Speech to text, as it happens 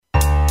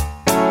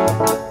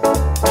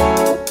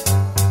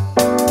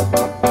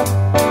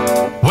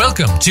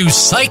to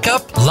Psych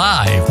Up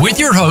Live with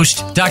your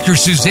host, Dr.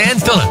 Suzanne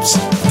Phillips.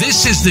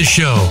 This is the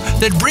show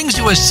that brings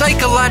you a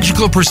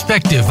psychological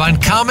perspective on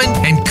common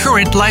and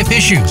current life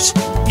issues.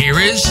 Here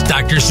is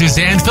Dr.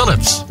 Suzanne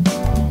Phillips.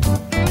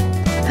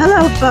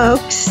 Hello,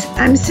 folks.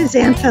 I'm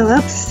Suzanne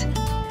Phillips.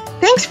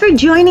 Thanks for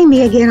joining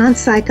me again on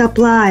Psych Up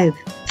Live.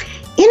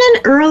 In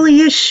an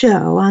earlier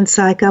show on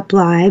Psych Up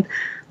Live,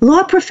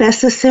 law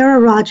professor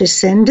Sarah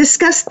Rogerson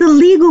discussed the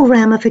legal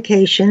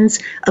ramifications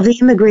of the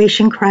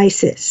immigration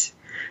crisis.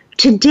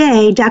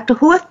 Today, Dr.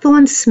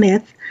 Hawthorne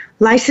Smith,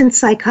 licensed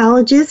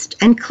psychologist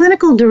and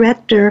clinical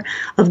director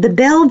of the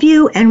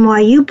Bellevue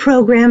NYU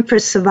Program for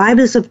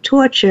Survivors of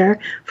Torture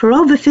for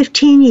over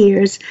 15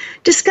 years,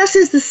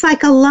 discusses the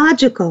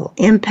psychological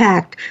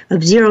impact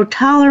of zero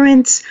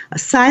tolerance,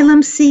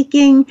 asylum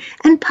seeking,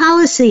 and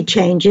policy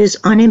changes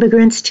on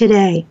immigrants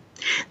today.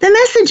 The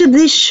message of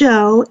this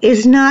show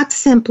is not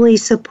simply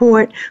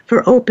support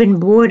for open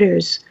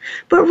borders,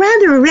 but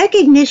rather a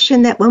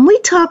recognition that when we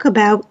talk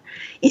about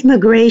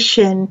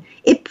immigration,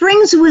 it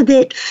brings with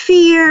it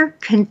fear,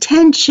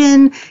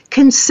 contention,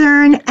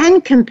 concern,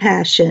 and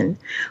compassion.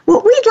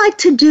 What we'd like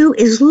to do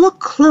is look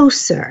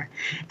closer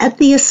at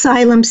the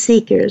asylum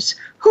seekers.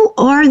 Who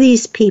are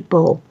these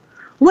people?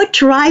 What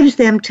drives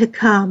them to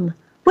come?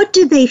 What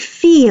do they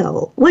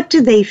feel? What do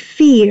they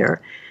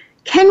fear?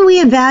 Can we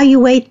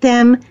evaluate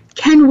them?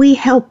 Can we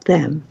help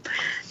them?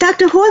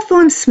 Dr.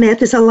 Hawthorne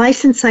Smith is a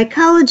licensed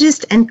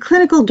psychologist and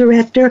clinical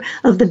director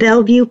of the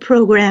Bellevue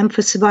Program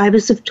for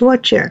Survivors of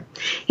Torture.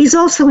 He's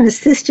also an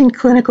assistant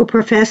clinical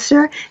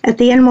professor at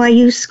the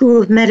NYU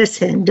School of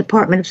Medicine,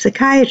 Department of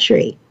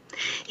Psychiatry.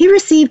 He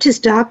received his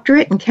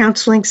doctorate in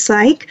counseling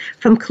psych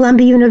from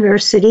Columbia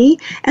University,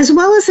 as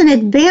well as an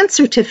advanced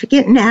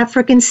certificate in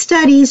African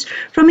studies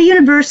from a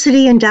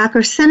university in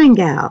Dakar,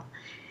 Senegal.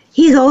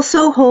 He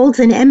also holds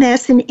an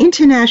MS in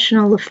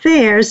International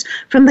Affairs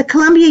from the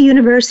Columbia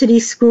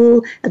University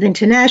School of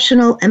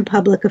International and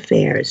Public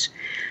Affairs.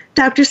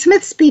 Dr.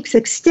 Smith speaks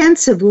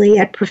extensively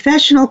at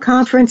professional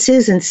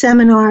conferences and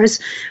seminars,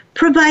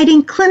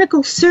 providing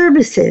clinical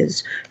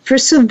services for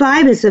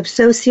survivors of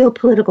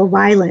socio-political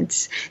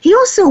violence. He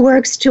also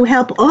works to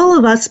help all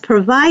of us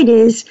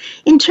providers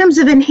in terms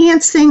of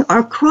enhancing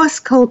our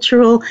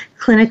cross-cultural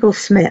clinical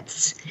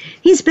Smiths.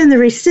 He's been the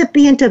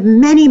recipient of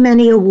many,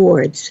 many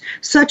awards,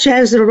 such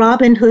as the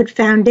Robin Hood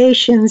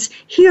Foundation's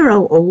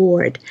Hero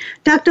Award.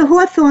 Dr.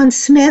 Hawthorne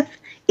Smith,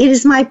 it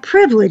is my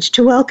privilege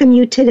to welcome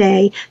you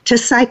today to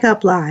Psych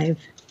Up Live.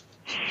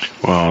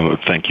 Well,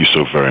 thank you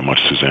so very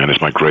much, Suzanne.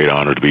 It's my great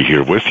honor to be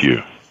here with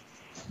you.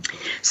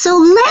 So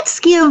let's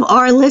give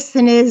our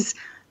listeners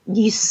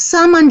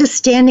some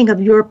understanding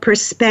of your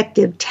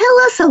perspective. Tell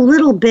us a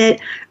little bit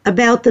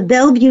about the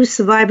Bellevue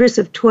Survivors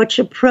of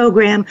Torture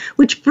program,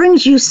 which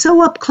brings you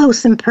so up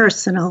close and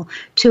personal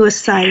to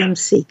asylum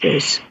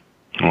seekers.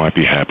 Well, I'd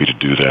be happy to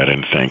do that,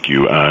 and thank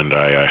you. And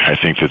I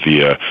think that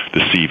the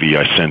CV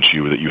I sent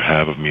you that you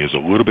have of me is a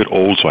little bit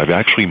old, so I've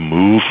actually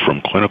moved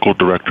from clinical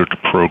director to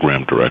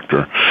program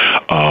director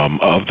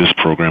of this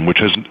program, which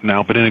has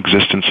now been in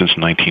existence since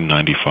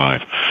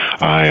 1995.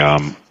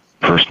 I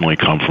personally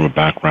come from a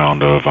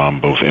background of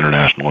both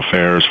international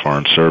affairs,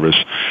 foreign service,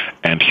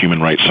 and human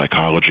rights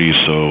psychology,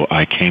 so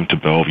I came to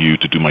Bellevue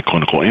to do my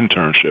clinical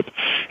internship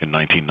in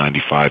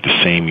 1995,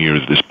 the same year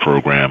that this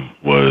program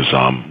was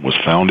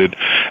founded,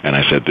 and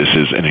I said this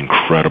is an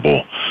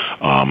incredible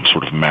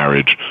sort of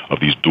marriage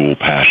of these dual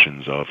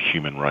passions of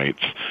human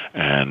rights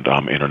and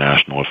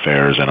international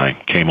affairs, and I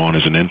came on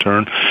as an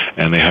intern,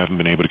 and they haven't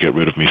been able to get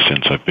rid of me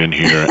since. I've been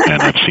here,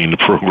 and I've seen the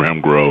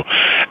program grow,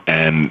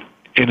 and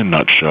in a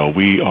nutshell,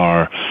 we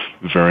are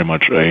very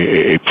much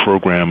a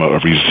program, a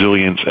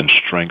resilience and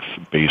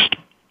strength-based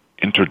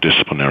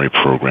interdisciplinary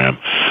program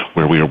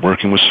where we are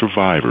working with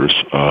survivors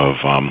of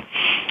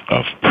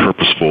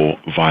purposeful,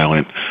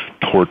 violent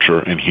torture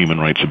and human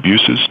rights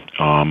abuses.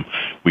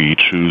 We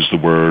choose the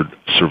word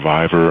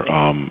survivor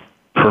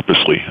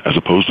purposely as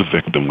opposed to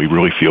victim. We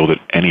really feel that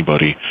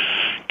anybody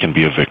can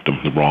be a victim,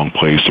 the wrong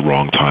place, the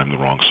wrong time, the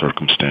wrong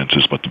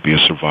circumstances, but to be a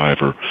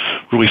survivor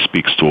really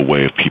speaks to a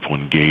way of people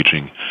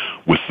engaging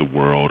with the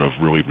world, of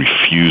really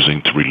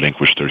refusing to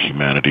relinquish their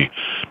humanity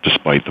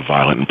despite the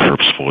violent and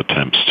purposeful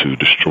attempts to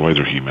destroy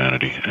their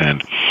humanity.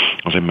 And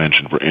as I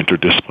mentioned, we're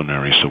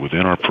interdisciplinary, so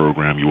within our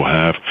program you will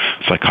have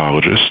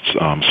psychologists,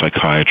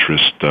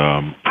 psychiatrists,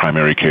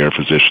 primary care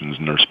physicians,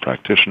 nurse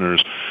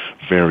practitioners,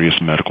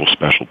 various medical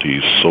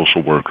specialties,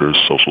 social workers,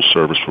 social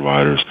service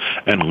providers,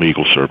 and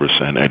legal service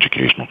and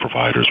educational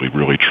providers. We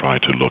really try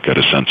to look at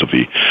a sense of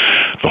the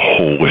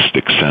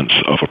holistic sense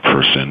of a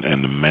person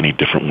and the many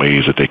different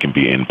ways that they can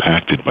be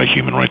impacted by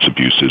human rights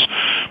abuses,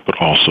 but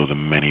also the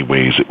many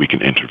ways that we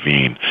can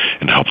intervene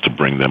and help to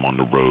bring them on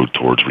the road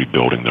towards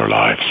rebuilding their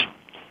lives.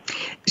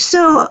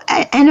 So,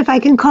 and if I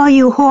can call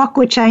you Hawk,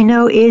 which I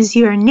know is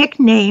your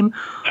nickname.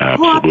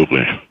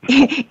 Absolutely.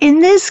 Hawk,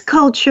 in this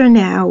culture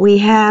now, we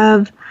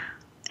have,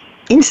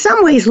 in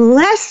some ways,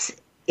 less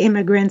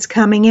immigrants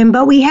coming in,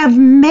 but we have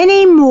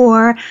many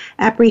more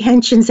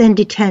apprehensions and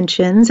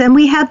detentions, and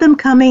we have them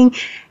coming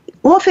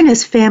often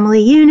as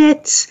family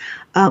units,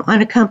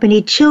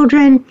 unaccompanied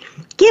children.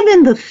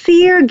 Given the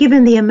fear,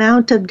 given the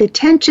amount of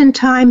detention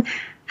time,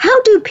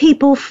 how do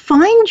people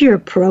find your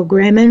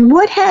program, and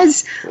what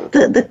has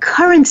the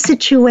current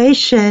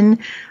situation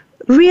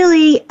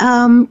really,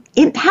 how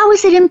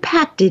has it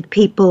impacted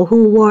people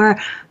who are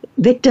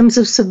victims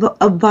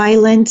of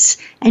violence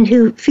and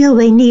who feel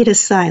they need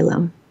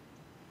asylum?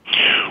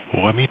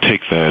 Well, let me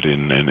take that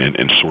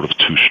in sort of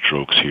two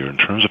strokes here. In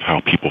terms of how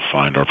people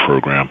find our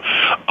program,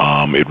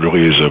 it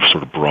really is a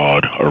sort of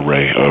broad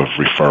array of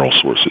referral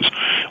sources.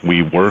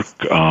 We work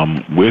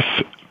with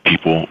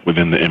people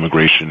within the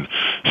immigration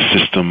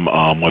system,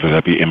 whether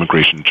that be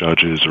immigration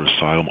judges or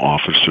asylum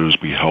officers.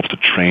 We help to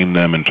train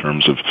them in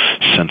terms of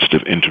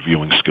sensitive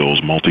interviewing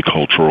skills,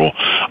 multicultural,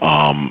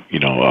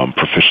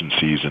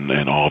 proficiencies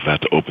and all of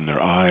that to open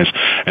their eyes.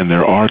 And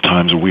there are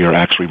times where we are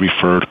actually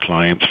referred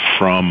clients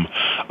from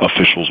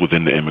officials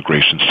within the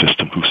immigration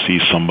system who see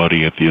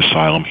somebody at the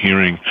asylum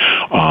hearing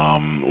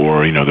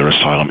or their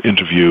asylum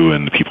interview,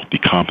 and the people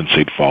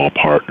decompensate, fall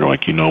apart. They're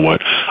like, you know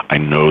what? I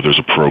know there's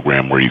a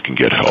program where you can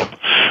get help.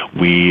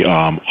 We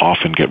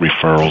often get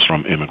referrals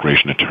from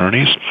immigration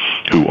attorneys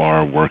who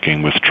are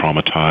working with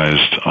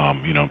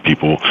traumatized,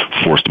 people,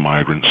 forced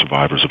migrant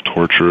survivors of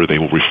torture. They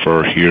will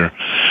refer here.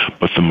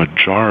 But the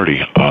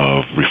majority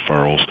of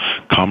referrals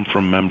come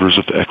from members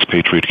of the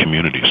expatriate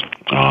communities,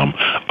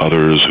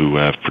 others who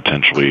have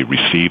potentially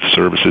received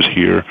services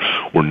here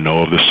or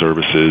know of the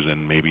services,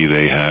 and maybe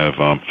they have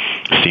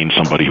seen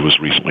somebody who has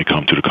recently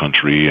come to the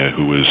country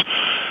who is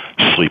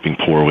sleeping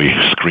poorly,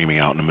 screaming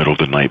out in the middle of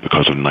the night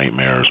because of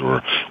nightmares,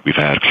 or we've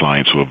had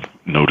clients who have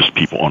noticed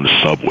people on the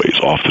subways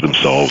off to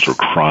themselves or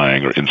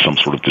crying or in some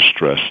sort of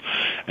distress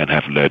and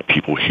have led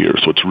people here.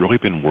 So it's really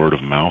been word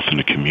of mouth in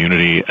the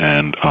community,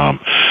 and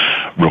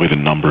really the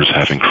numbers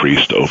have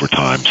increased over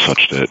time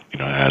such that,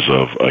 as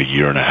of a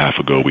year and a half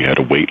ago, we had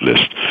a wait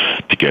list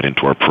to get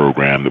into our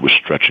program that was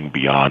stretching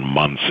beyond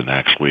months and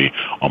actually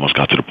almost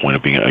got to the point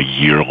of being a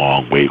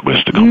year-long wait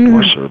list to come to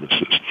our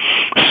services.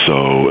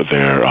 So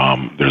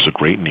there's a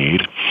great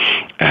need.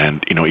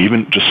 And,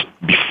 even just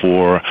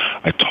before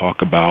I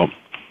talk about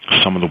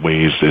some of the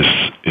ways this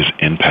is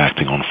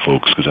impacting on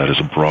folks, because that is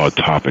a broad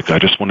topic, I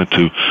just wanted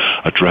to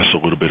address a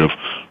little bit of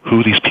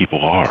who these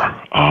people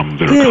are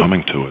that are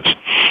coming to us.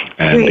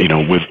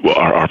 And, with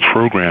our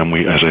program,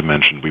 as I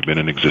mentioned, we've been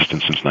in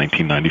existence since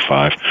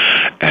 1995,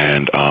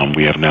 and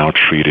we have now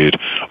treated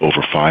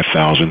over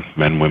 5,000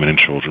 men, women, and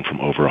children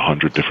from over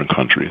 100 different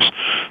countries.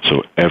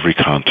 So every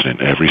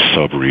continent, every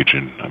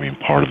sub-region. I mean,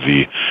 part of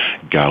the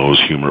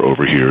gallows humor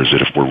over here is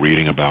that if we're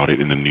reading about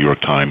it in the New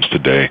York Times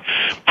today,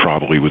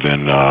 probably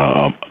within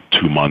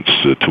 2 months,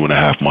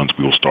 2.5 months,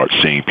 we will start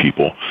seeing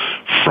people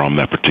from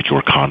that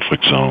particular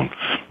conflict zone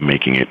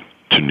making it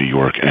to New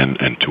York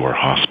and to our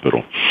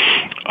hospital.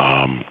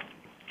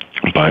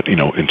 But,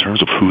 in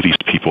terms of who these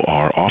people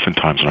are,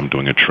 oftentimes when I'm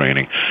doing a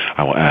training,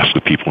 I will ask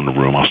the people in the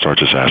room, I'll start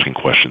just asking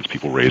questions.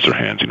 People raise their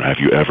hands. Have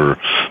you ever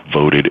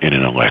voted in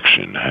an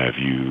election?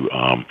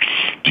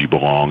 Do you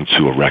belong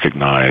to a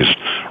recognized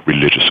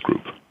religious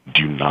group?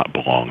 Do you not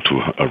belong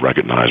to a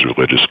recognized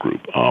religious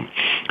group?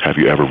 Have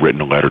you ever written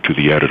a letter to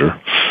the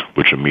editor,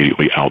 which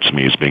immediately outs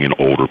me as being an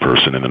older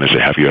person? And then they say,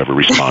 have you ever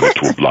responded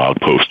to a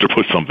blog post or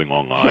put something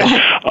online?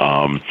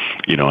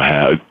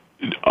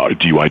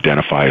 Do you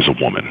identify as a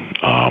woman?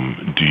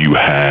 Do you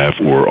have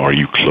or are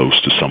you close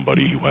to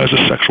somebody who has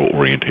a sexual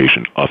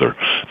orientation other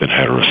than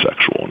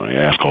heterosexual? And I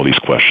ask all these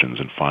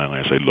questions, and finally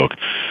I say, look,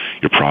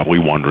 you're probably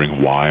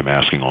wondering why I'm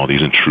asking all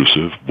these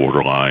intrusive,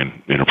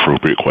 borderline,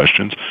 inappropriate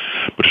questions,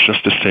 but it's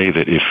just to say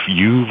that if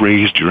you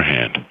raised your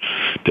hand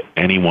to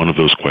any one of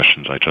those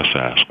questions I just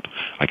asked,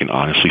 I can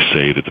honestly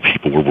say that the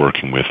people we're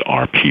working with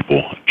are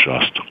people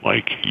just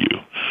like you.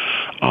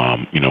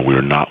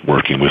 We're not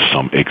working with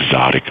some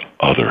exotic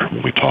other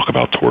when we talk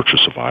about torture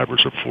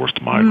survivors or forced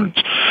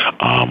migrants.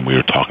 We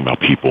are talking about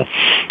people,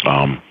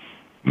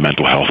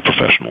 mental health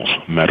professionals,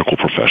 medical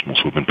professionals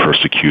who have been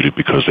persecuted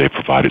because they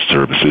provided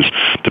services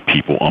to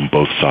people on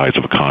both sides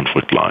of a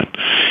conflict line,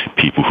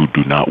 people who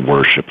do not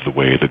worship the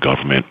way the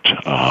government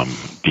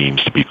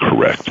deems to be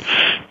correct,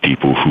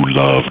 people who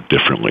love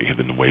differently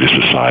than the way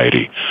the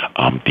society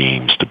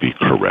deems to be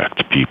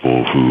correct,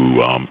 people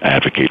who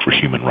advocate for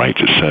human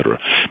rights, etc.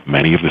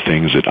 Many of the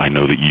things that I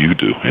know that you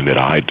do and that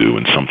I do,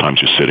 and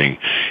sometimes you're sitting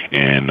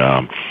in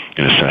a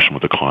session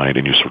with a client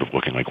and you're sort of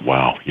looking like,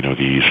 wow,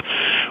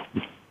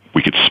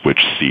 we could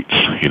switch seats,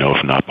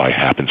 if not by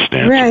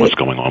happenstance, what's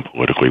going on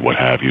politically, what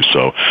have you.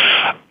 So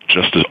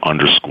just to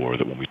underscore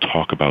that when we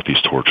talk about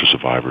these torture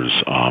survivors,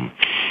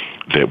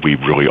 that we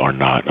really are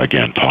not,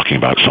 again, talking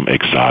about some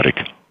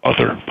exotic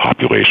other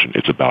population.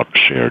 It's about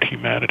shared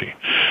humanity.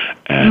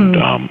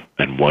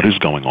 And what is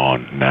going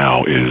on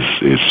now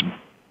is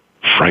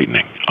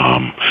frightening.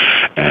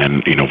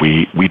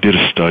 We did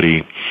a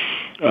study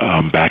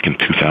back in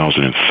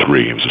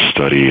 2003. It was a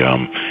study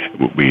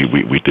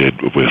we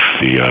did with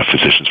the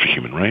Physicians for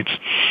Human Rights,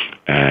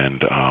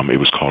 and it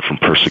was called From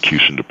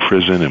Persecution to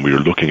Prison, and we were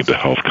looking at the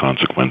health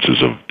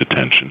consequences of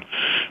detention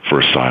for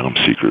asylum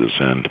seekers.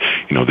 And,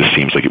 this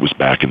seems like it was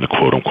back in the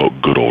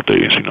quote-unquote good old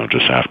days,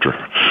 just after,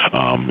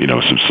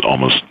 since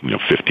almost,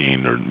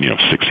 15 or,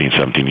 16,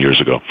 17 years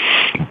ago.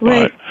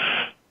 Right.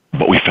 But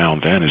what we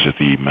found then is that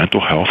the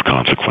mental health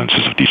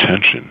consequences of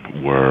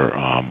detention were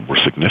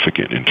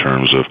significant in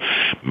terms of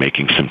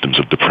making symptoms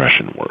of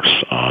depression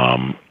worse,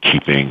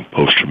 keeping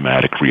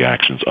post-traumatic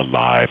reactions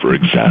alive or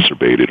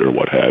exacerbated or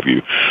what have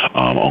you,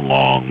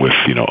 along with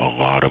a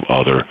lot of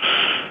other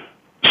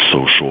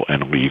social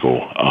and legal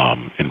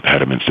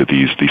impediments that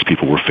these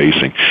people were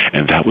facing,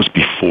 and that was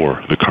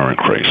before the current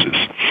crisis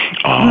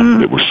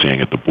that we're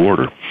seeing at the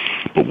border.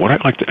 But what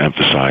I'd like to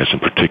emphasize,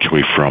 and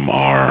particularly from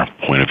our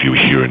point of view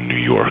here in New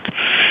York,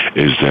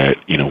 is that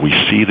we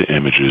see the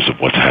images of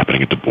what's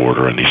happening at the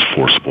border and these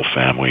forcible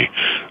family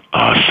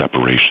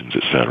separations,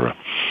 etc.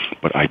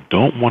 But I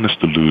don't want us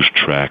to lose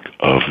track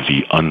of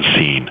the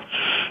unseen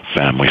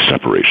family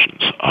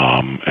separations.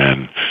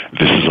 And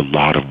this is a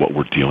lot of what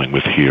we're dealing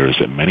with here, is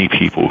that many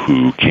people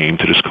who came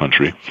to this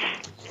country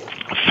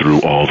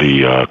through all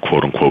the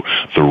quote-unquote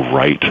the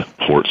right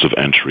ports of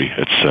entry,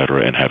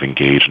 etc., and have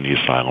engaged in the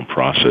asylum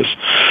process,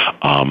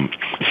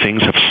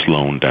 things have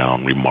slowed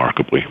down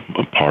remarkably.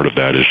 Part of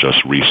that is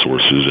just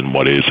resources and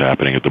what is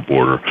happening at the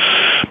border.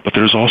 But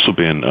there's also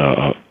been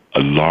a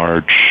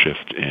large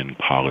shift in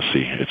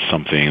policy. It's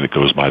something that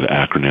goes by the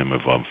acronym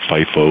of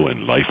FIFO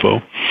and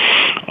LIFO.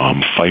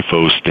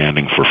 FIFO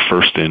standing for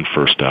first in,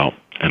 first out,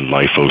 and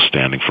LIFO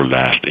standing for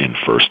last in,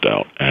 first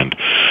out. And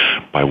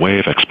by way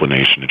of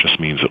explanation, it just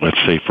means that, let's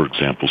say, for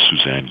example,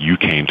 Suzanne, you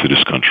came to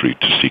this country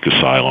to seek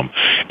asylum,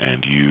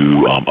 and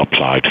you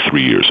applied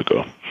 3 years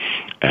ago.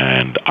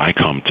 And I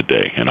come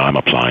today, and I'm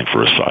applying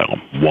for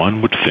asylum.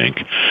 One would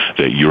think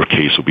that your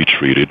case will be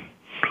treated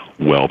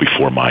well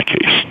before my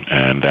case.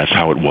 And that's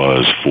how it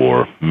was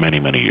for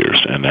many, many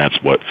years. And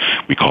that's what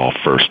we call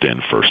first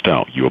in, first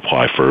out. You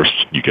apply first,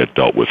 you get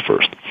dealt with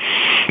first.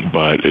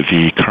 But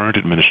the current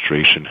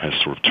administration has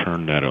sort of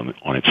turned that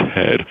on its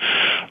head,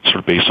 sort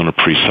of based on a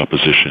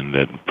presupposition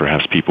that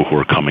perhaps people who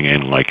are coming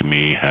in like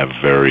me have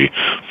very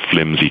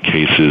flimsy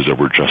cases, or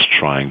we're just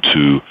trying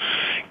to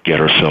get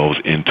ourselves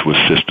into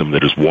a system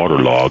that is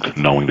waterlogged,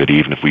 knowing that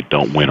even if we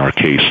don't win our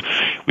case,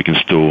 we can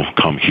still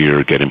come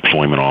here, get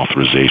employment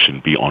authorization,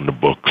 be on the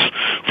books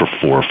for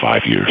 4 or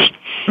 5 years.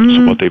 Mm-hmm.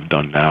 So what they've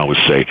done now is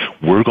say,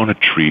 we're going to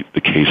treat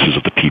the cases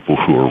of the people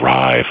who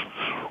arrive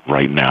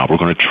right now. We're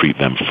going to treat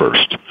them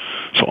first.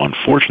 So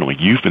unfortunately,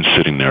 you've been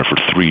sitting there for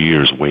 3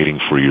 years waiting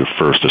for your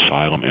first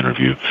asylum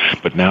interview,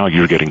 but now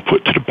you're getting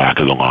put to the back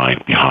of the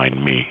line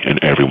behind me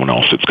and everyone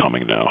else that's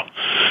coming now.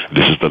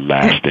 This is the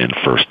last in,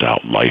 first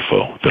out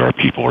LIFO that our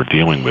people are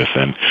dealing with,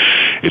 and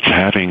it's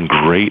having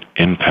great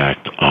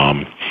impact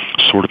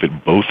sort of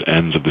at both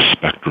ends of the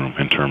spectrum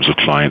in terms of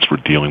clients we're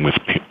dealing with,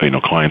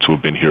 clients who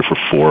have been here for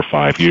 4 or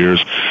 5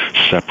 years,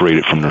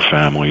 separated from their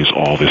families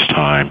all this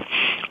time,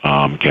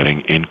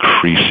 getting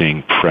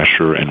increasing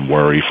pressure and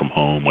worry from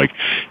home, like,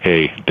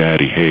 hey,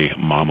 daddy, hey,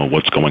 mama,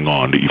 what's going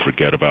on? Did you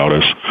forget about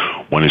us?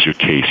 When is your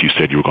case? You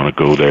said you were going to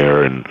go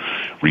there and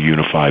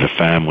reunify the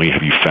family.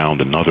 Have you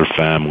found another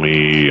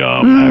family?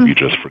 Have you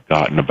just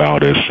forgotten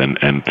about us?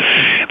 And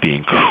the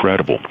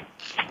incredible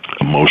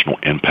emotional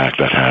impact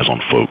that has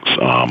on folks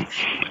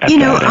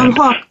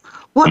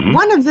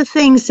one of the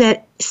things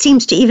that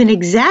seems to even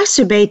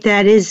exacerbate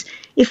that is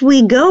if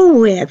we go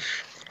with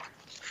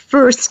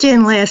first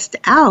in, last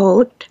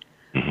out,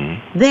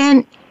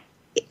 then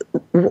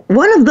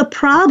one of the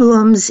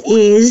problems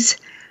is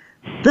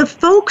the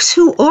folks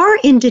who are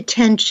in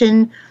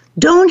detention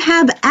don't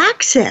have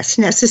access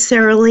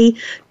necessarily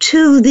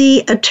to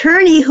the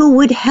attorney who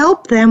would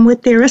help them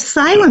with their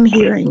asylum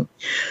hearing.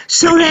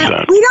 So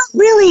that we don't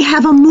really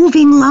have a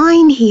moving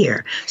line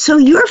here. So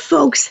your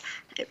folks,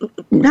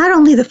 not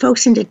only the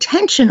folks in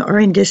detention are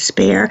in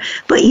despair,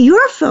 but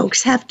your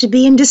folks have to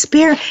be in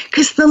despair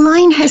because the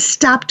line has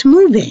stopped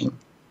moving.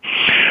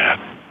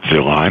 The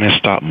line has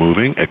stopped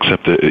moving,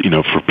 except that,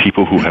 for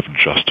people who have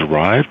just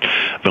arrived,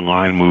 the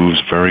line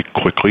moves very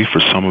quickly for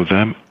some of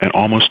them, and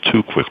almost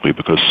too quickly,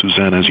 because,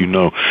 Suzanne, as you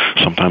know,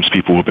 sometimes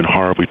people who have been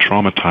horribly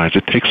traumatized,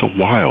 it takes a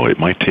while. It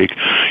might take,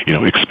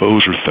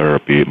 exposure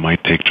therapy. It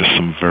might take just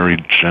some very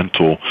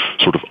gentle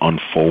sort of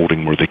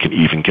unfolding where they can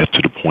even get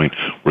to the point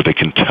where they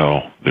can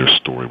tell their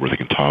story, where they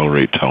can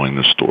tolerate telling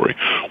their story,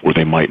 where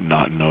they might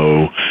not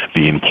know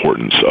the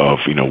importance of,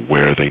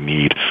 where they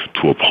need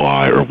to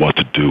apply or what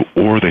to do,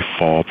 or they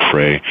fall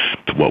prey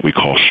to what we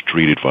call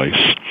street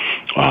advice.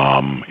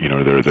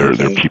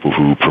 There are people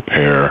who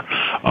prepare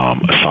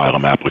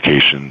asylum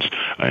applications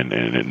and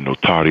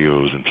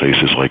notarios and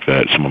places like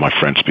that. Some of my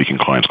French-speaking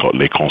clients call it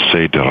les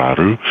conseils de la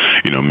rue,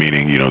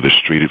 meaning, the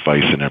street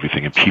advice and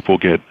everything, and people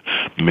get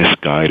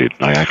misguided.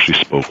 I actually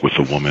spoke with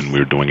a woman. We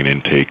were doing an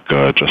intake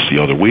just the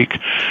other week,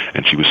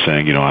 and she was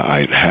saying,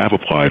 I have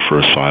applied for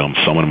asylum.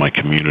 Someone in my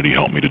community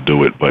helped me to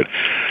do it, but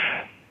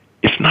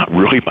it's not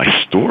really my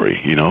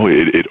story,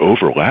 it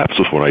overlaps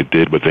with what I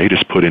did, but they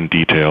just put in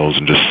details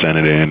and just sent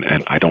it in,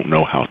 and I don't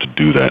know how to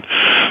do that.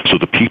 So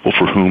the people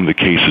for whom the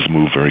cases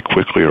move very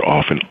quickly are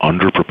often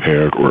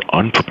underprepared or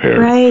unprepared.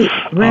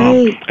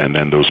 Right. And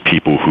then those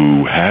people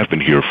who have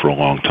been here for a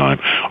long time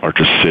are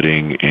just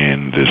sitting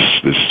in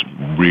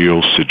this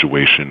real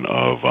situation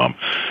of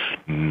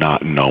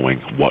not knowing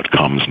what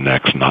comes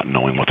next, not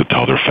knowing what to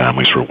tell their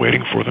families who are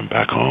waiting for them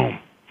back home.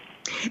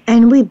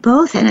 And we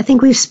both, and I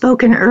think we've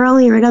spoken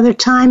earlier at other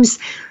times,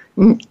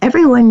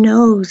 everyone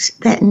knows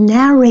that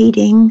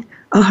narrating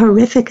a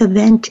horrific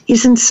event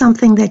isn't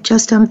something that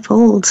just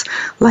unfolds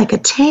like a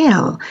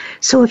tale.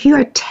 So if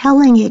you're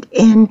telling it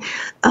in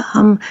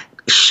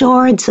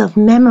shards of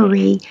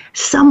memory,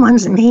 someone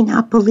may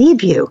not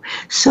believe you.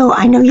 So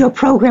I know your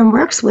program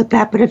works with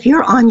that, but if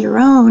you're on your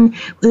own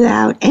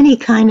without any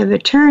kind of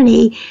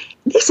attorney,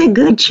 there's a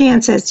good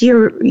chance, as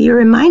you're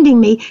reminding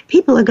me,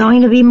 people are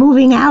going to be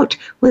moving out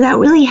without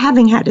really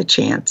having had a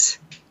chance.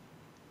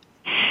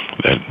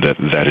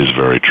 That is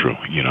very true,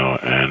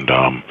 and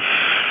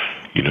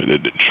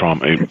the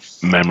trauma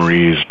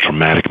memories,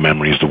 traumatic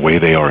memories, the way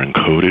they are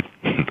encoded,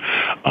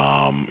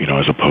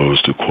 as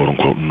opposed to quote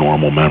unquote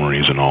normal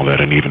memories and all that,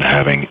 and even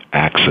having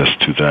access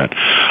to that,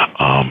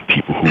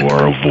 people who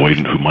are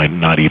avoidant, who might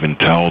not even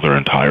tell their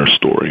entire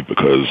story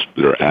because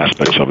there are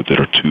aspects of it that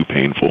are too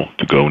painful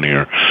to go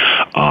near.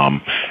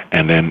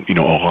 And then,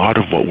 a lot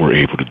of what we're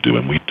able to do,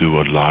 and we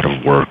do a lot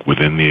of work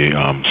within the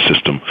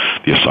system,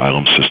 the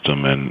asylum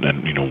system,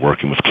 and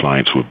working with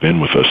clients who have been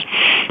with us.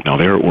 Now,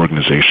 there are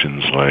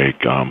organizations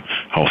like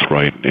Health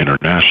Right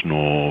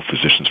International,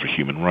 Physicians for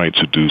Human Rights,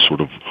 who do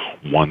sort of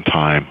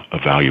one-time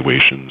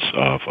evaluations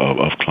of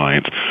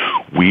clients.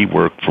 We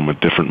work from a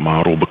different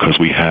model because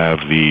we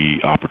have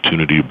the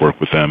opportunity to work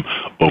with them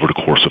over the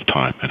course of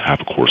time and have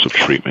a course of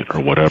treatment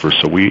or whatever.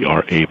 So we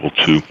are able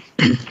to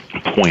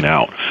point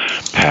out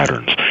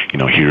patterns.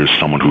 Here's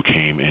someone who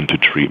came into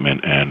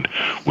treatment and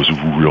was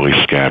really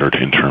scattered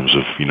in terms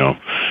of,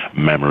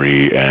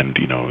 memory and,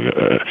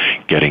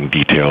 getting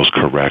details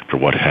correct or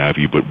what have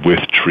you. But with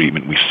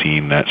treatment, we've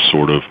seen that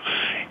sort of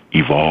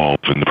evolve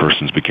and the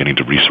person's beginning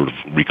to sort of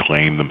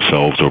reclaim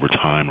themselves over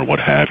time or what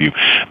have you.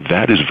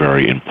 That is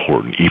very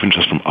important, even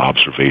just from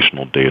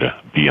observational data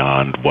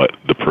beyond what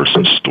the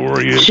person's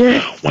story is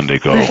when they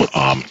go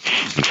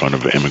in front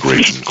of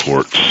immigration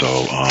courts.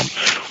 So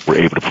we're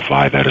able to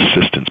provide that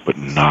assistance, but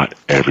not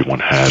everyone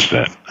has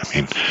that. I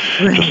mean,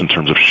 just in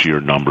terms of sheer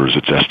numbers,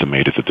 it's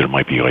estimated that there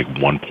might be like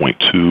 1.2,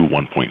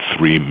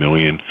 1.3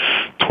 million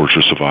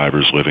torture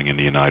survivors living in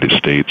the United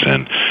States,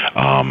 and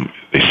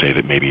they say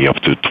that maybe up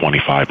to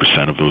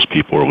 25% of those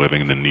people are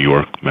living in the New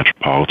York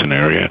metropolitan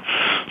area.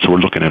 So we're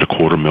looking at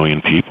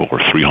 250,000 people or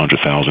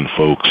 300,000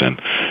 folks,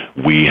 and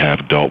we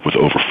have dealt with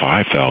over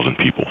 5,000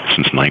 people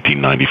since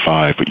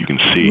 1995, but you can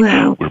see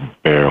we're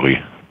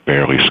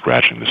barely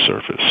scratching the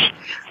surface.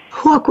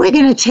 Hawk, we're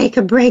going to take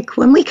a break.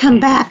 When we come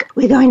back,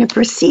 we're going to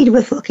proceed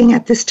with looking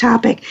at this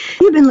topic.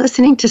 You've been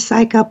listening to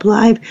Psych Up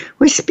Live.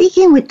 We're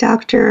speaking with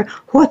Dr.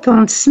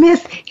 Hawthorne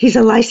Smith. He's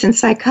a licensed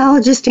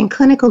psychologist and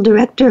clinical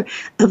director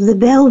of the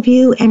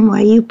Bellevue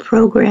NYU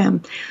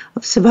program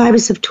of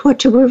survivors of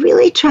torture. We're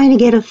really trying to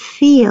get a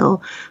feel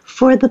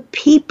for the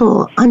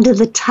people under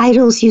the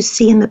titles you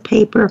see in the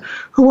paper.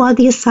 Who are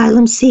the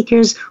asylum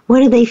seekers?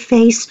 What do they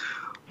face?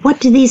 What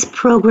do these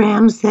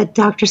programs that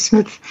Dr.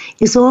 Smith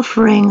is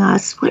offering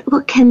us,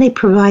 what can they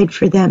provide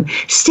for them?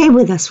 Stay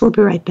with us. We'll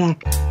be right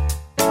back.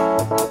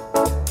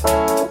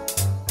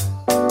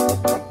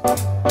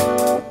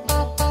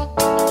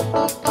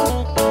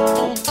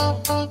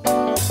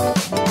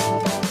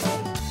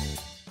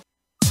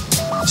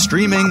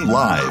 Streaming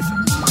live,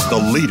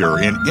 the leader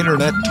in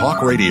Internet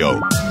talk radio,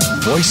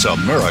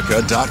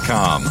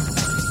 VoiceAmerica.com.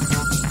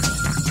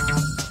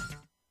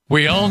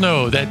 We all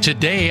know that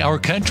today our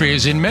country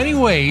is in many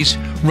ways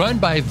run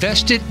by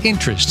vested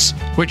interests,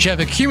 which have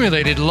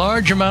accumulated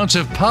large amounts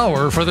of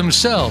power for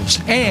themselves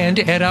and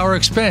at our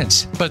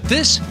expense. But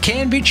this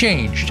can be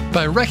changed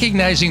by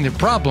recognizing the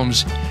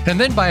problems and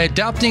then by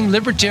adopting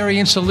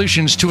libertarian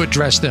solutions to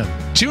address them.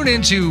 Tune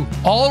into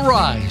All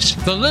Rise,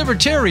 the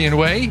Libertarian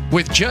Way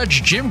with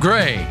Judge Jim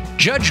Gray.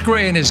 Judge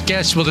Gray and his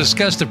guests will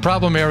discuss the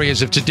problem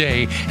areas of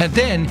today and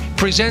then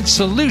present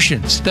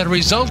solutions that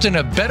result in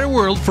a better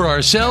world for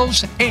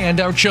ourselves and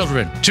our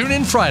children. Tune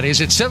in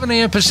Fridays at 7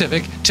 a.m.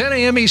 Pacific, 10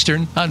 a.m.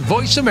 Eastern on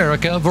Voice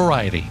America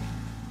Variety.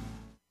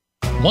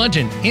 Want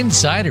an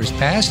insider's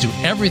pass to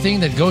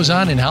everything that goes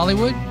on in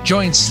Hollywood?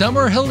 Join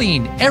Summer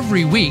Helene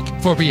every week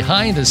for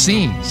Behind the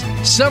Scenes.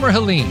 Summer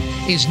Helene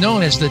is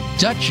known as the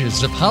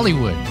Duchess of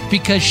Hollywood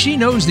because she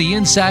knows the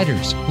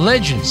insiders,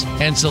 legends,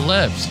 and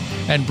celebs,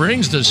 and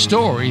brings the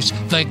stories,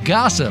 the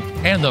gossip,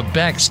 and the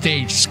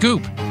backstage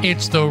scoop.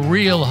 It's the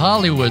real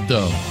Hollywood,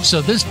 though,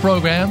 so this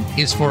program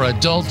is for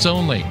adults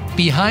only.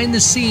 Behind the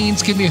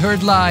Scenes can be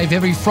heard live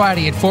every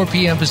Friday at 4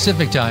 p.m.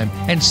 Pacific Time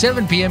and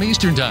 7 p.m.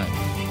 Eastern Time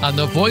on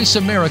the Voice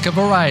America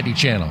Variety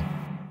Channel.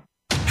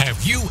 Have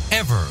you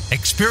ever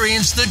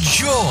experienced the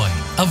joy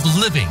of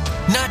living?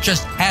 Not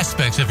just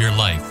aspects of your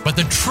life, but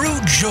the true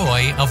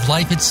joy of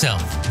life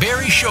itself.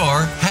 Barry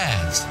Shore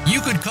has.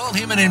 You could call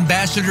him an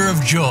ambassador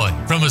of joy.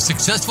 From a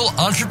successful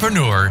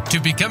entrepreneur to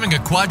becoming a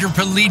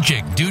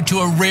quadriplegic due to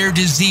a rare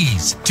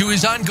disease, to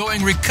his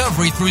ongoing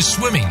recovery through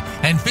swimming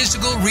and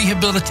physical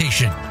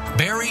rehabilitation,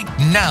 Barry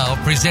now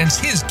presents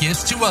his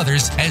gifts to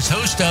others as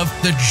host of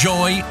The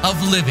Joy of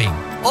Living.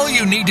 All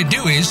you need to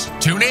do is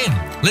tune in.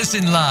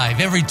 Listen live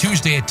every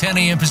Tuesday at 10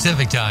 a.m.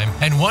 Pacific Time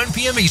and 1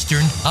 p.m.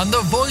 Eastern on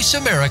the Voice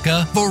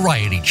America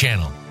Variety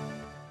Channel.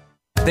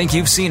 Think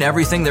you've seen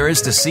everything there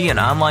is to see in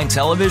online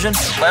television?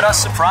 Let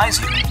us surprise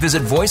you.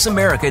 Visit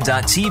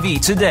voiceamerica.tv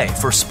today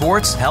for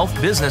sports, health,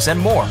 business, and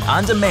more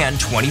on demand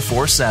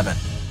 24/7.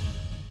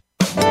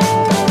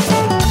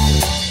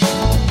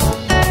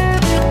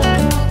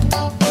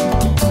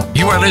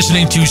 You are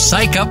listening to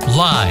Psych Up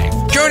Live.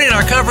 Join in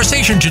our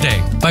conversation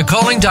today by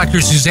calling Dr.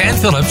 Suzanne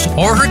Phillips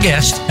or her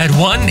guest at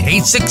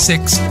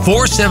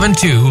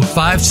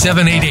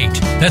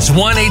 1-866-472-5788. That's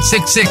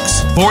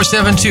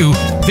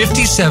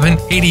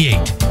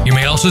 1-866-472-5788. You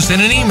may also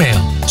send an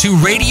email to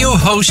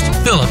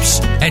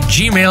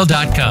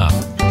radiohostphillips@gmail.com.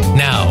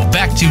 Now,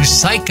 back to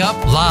Psych Up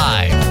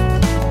Live.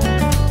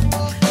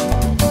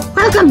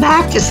 Welcome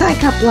back to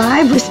Psych Up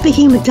Live. We're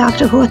speaking with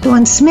Dr.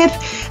 Hawthorne Smith,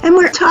 and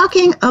we're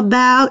talking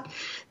about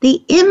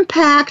the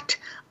impact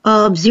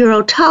of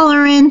zero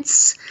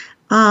tolerance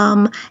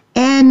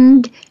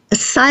and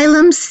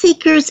asylum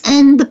seekers,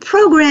 and the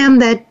program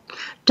that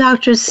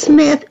Dr.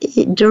 Smith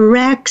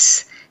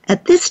directs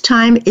at this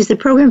time is the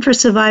Program for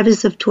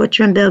Survivors of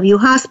Torture in Bellevue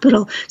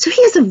Hospital. So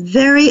he has a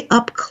very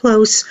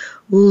up-close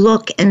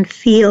look and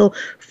feel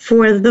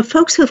for the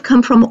folks who have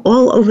come from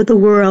all over the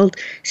world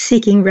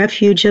seeking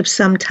refuge of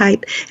some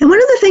type. And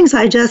one of the things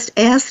I just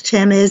asked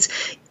him is,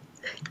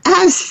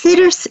 as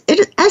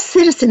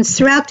citizens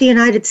throughout the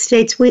United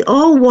States, we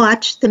all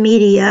watch the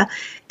media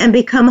and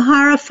become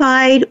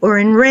horrified or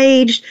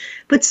enraged,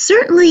 but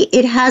certainly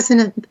it has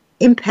an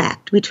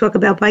impact. We talk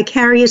about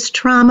vicarious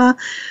trauma.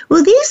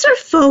 Well, these are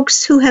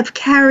folks who have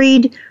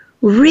carried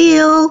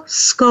real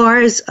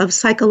scars of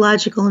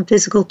psychological and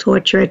physical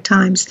torture at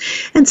times.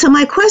 And so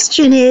my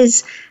question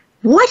is,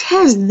 what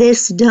has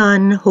this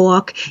done,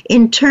 Hawk,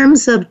 in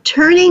terms of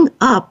turning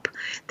up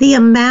the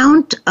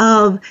amount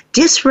of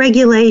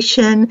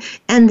dysregulation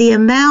and the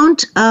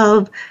amount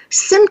of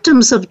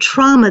symptoms of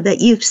trauma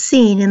that you've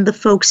seen in the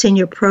folks in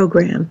your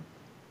program?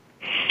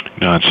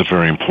 No, it's a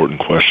very important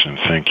question.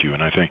 Thank you.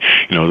 And I think,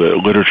 the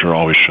literature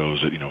always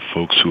shows that,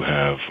 folks who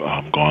have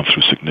gone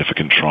through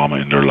significant trauma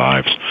in their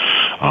lives,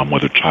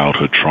 whether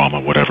childhood trauma,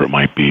 whatever it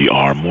might be,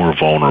 are more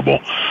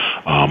vulnerable,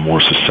 more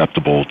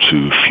susceptible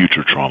to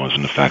future traumas,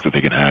 and the fact that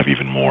they can have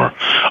even more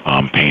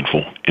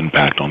painful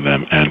impact on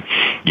them. And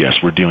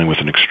yes, we're dealing with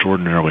an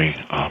extraordinarily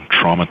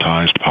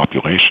traumatized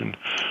population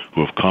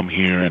who have come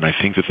here. And I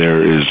think that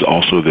there is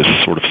also this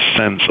sort of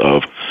sense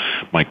of,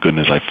 my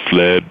goodness, I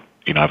fled.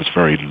 I was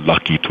very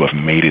lucky to have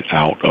made it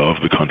out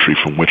of the country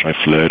from which I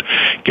fled,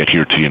 get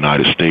here to the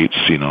United States,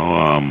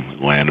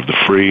 land of the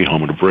free,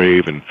 home of the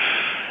brave, and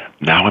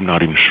now I'm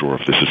not even sure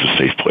if this is a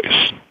safe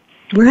place.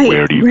 Right,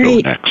 where do you go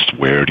next?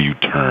 Where do you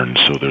turn?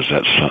 So there's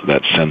that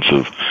sense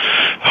of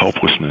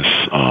helplessness,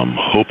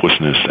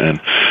 hopelessness,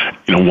 and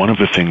one of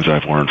the things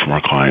I've learned from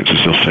our clients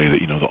is they'll say that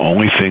the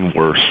only thing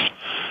worse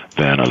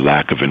than a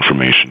lack of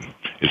information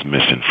is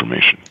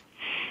misinformation.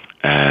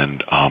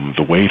 And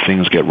the way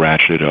things get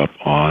ratcheted up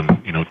on,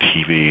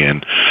 TV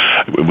and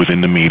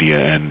within the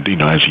media, and,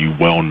 as you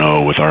well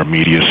know, with our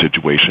media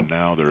situation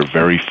now, there are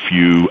very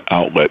few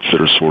outlets that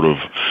are sort of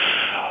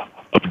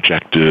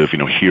objective,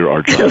 here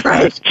are just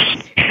right. facts.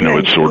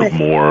 It's sort of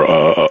more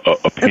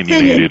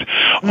opinionated,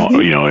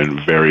 in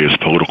various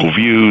political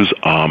views.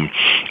 And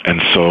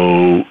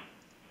so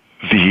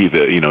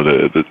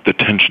the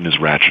tension is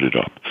ratcheted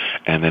up,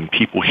 and then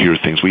people hear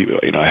things.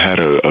 I had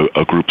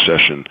a group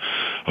session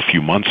a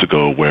few months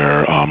ago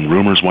where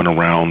rumors went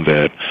around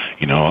that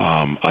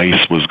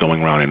ICE was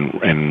going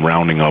around and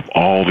rounding up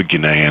all the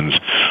Ghanaians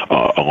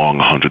along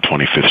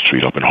 125th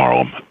Street up in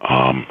Harlem,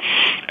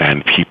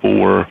 and people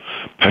were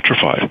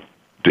petrified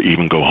to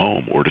even go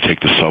home or to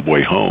take the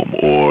subway home,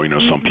 or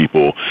some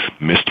people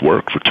missed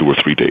work for 2 or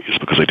 3 days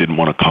because they didn't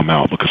want to come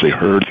out because they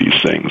heard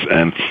these things.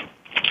 And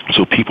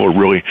so people are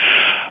really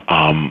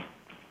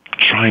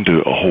trying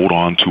to hold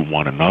on to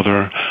one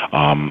another,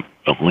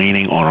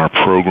 leaning on our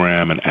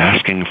program and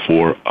asking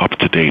for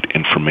up-to-date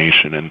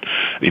information. And,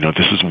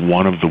 this is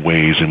one of the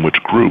ways in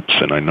which groups,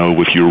 and I know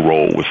with your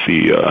role with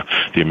the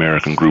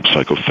American Group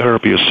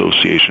Psychotherapy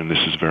Association,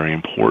 this is very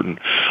important.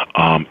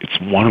 It's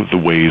one of the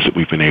ways that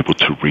we've been able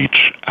to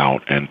reach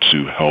out and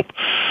to help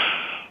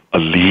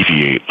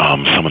alleviate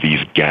some of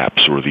these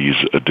gaps or these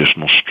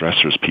additional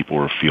stressors people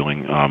are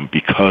feeling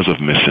because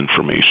of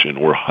misinformation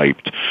or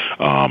hyped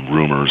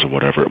rumors or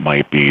whatever it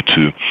might be,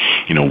 to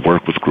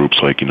work with groups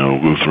like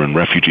Lutheran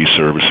Refugee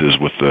Services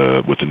with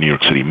the New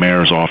York City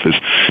Mayor's office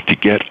to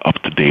get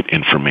up to up-to-date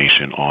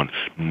information on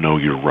know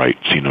your rights,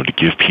 to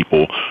give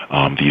people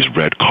these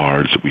red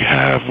cards that we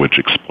have which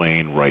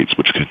explain rights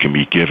which can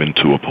be given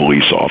to a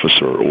police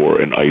officer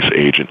or an ICE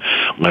agent,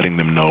 letting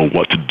them know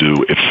what to do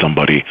if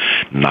somebody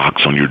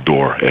knocks on your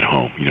door at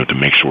home, to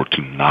make sure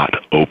to not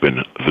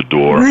open the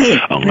door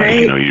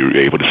unless, you're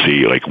able to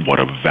see like what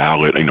a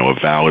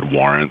valid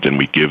warrant, and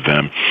we give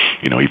them,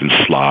 even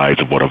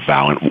slides of what a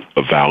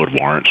valid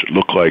warrant should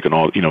look like and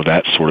all,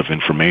 that sort of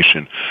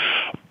information.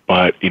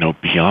 But,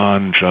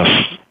 beyond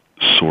just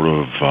sort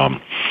of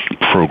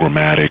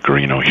programmatic or,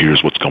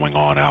 here's what's going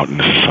on out in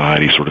the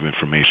society sort of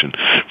information,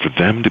 for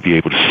them to be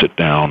able to sit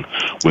down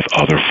with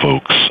other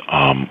folks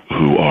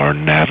who are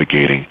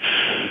navigating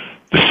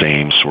the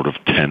same sort of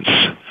tense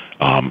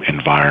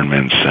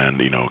environments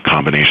and,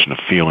 combination of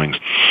feelings,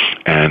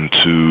 and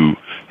to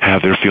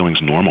have their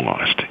feelings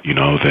normalized,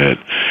 that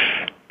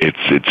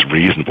it's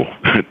reasonable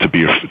to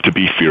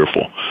be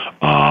fearful.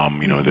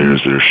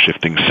 There's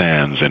shifting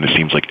sands, and it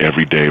seems like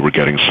every day we're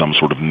getting some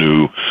sort of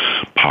new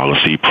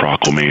policy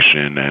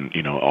proclamation, and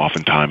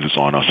oftentimes it's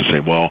on us to say,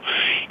 well,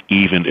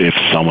 even if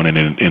someone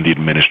in the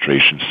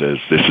administration says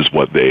this is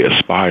what they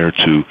aspire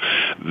to,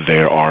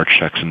 there are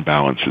checks and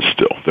balances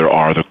still. There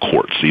are the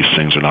courts. These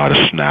things are not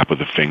a snap of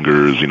the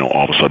fingers,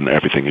 all of a sudden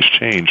everything has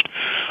changed.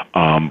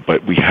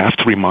 But we have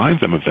to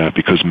remind them of that,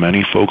 because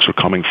many folks are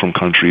coming from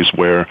countries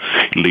where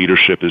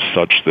leadership is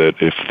such that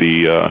if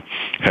the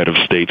head of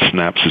state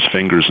snaps his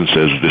fingers and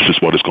says this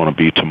is what it's going to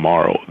be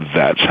tomorrow,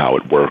 that's how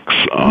it works.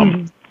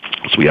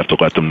 So we have to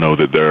let them know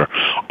that there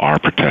are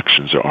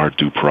protections, there are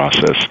due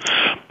process.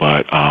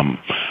 But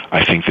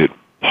I think that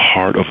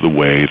part of the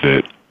way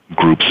that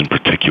groups in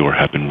particular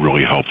have been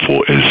really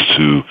helpful is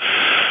to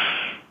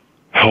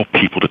help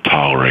people to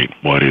tolerate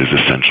what is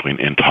essentially an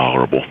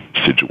intolerable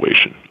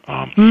situation.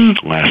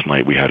 Last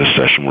night we had a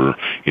session where,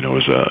 it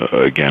was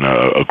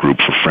a group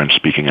for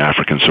French-speaking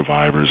African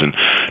survivors, and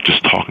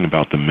just talking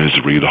about the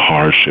misery, the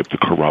hardship, the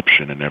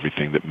corruption, and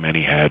everything that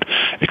many had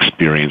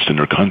experienced in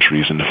their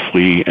countries, and to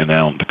flee and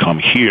now to come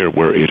here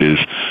where it is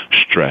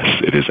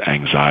stress, it is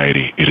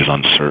anxiety, it is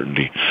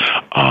uncertainty,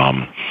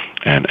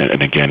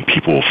 and again,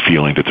 people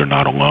feeling that they're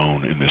not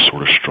alone in this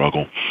sort of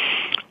struggle.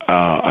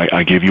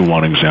 I give you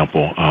one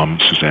example,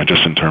 Suzanne,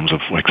 just in terms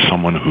of like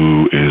someone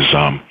who is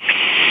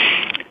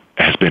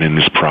has been in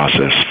this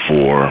process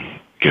for, I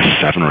guess,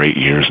 7 or 8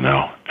 years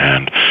now.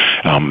 And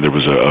there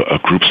was a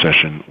group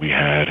session we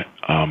had,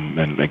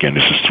 and again,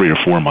 this is 3 or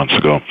 4 months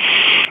ago.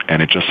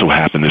 And it just so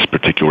happened this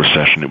particular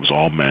session, it was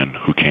all men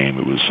who came.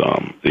 It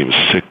was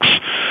 6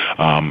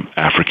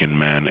 African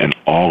men, and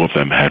all of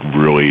them had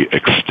really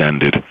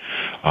extended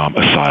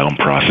asylum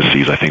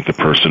processes. I think the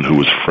person who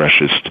was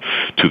freshest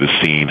to the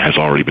scene has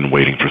already been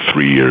waiting for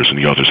 3 years, and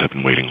the others have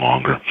been waiting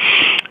longer.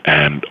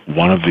 And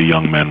one of the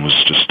young men was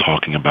just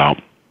talking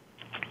about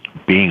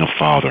being a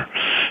father,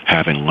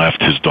 having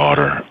left his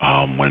daughter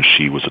when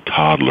she was a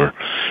toddler,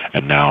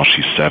 and now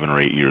she's 7 or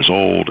 8 years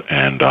old,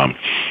 and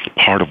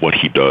part of what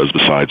he does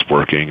besides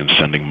working and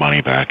sending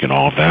money back and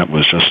all of that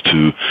was just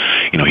to,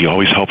 he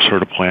always helps her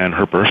to plan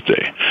her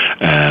birthday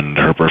and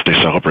her birthday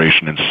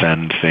celebration and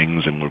send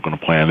things, and we're going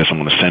to plan this, I'm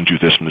going to send you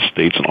this from the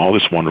States and all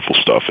this wonderful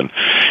stuff. And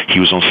he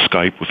was on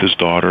Skype with his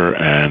daughter,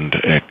 and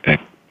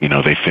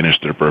they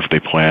finished their birthday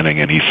planning,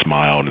 and he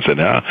smiled and said,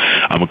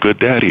 I'm a good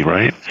daddy,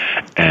 right?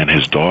 And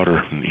his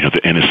daughter,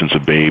 the innocence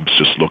of babes,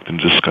 just looked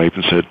into Skype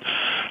and said,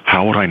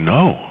 how would I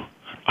know?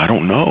 I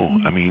don't know.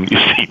 I mean, you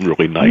seem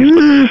really nice,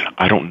 but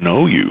I don't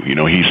know you.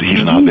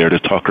 He's not there to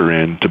tuck her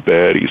in to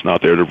bed. He's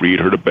not there to read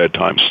her the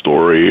bedtime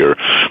story or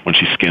when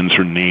she skins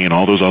her knee and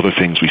all those other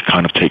things we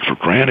kind of take for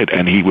granted.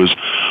 And he was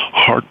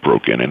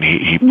heartbroken, and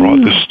he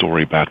brought this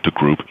story back to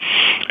group,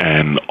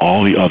 and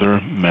all the other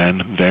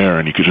men there,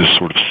 and you could just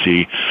sort of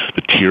see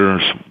the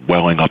tears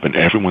welling up in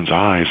everyone's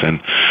eyes.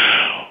 And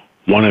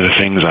one of the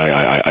things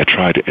I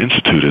try to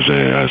institute as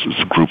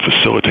a group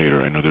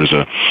facilitator, I know there's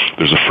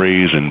a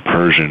phrase in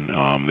Persian,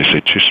 they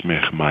say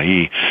 "Chishmeh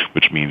Mai,"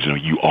 which means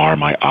you are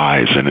my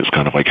eyes, and it's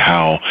kind of like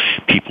how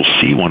people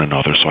see one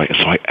another. So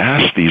I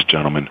asked these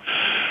gentlemen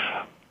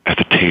at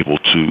the table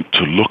to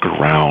look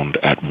around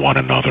at one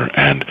another,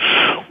 and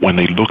when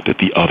they looked at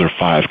the other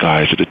 5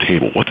 guys at the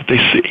table, what did they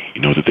see?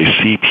 Did they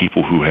see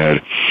people who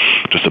had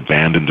just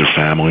abandoned their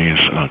families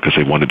because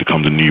they wanted to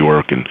come to New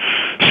York and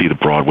see the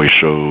Broadway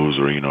shows,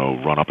 or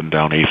run up and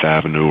down 8th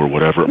Avenue or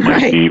whatever it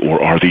might be?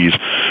 Or are these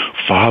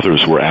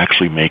fathers who are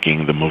actually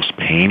making the most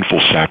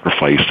painful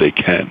sacrifice they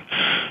can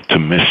to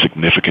miss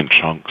significant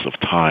chunks of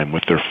time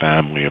with their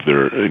family, of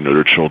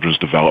their children's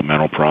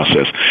developmental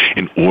process,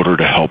 in order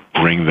to help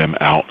bring them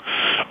out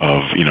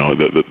of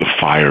the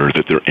fire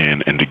that they're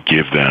in, and to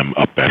give them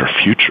a better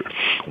future?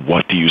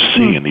 What do you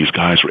see? And these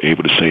guys were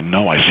able to say,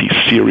 no, I see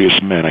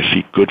serious men, I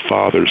see good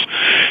fathers.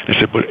 And I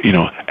said, but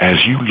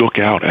as you look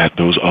out at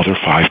those other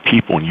 5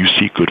 people and you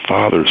see good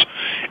fathers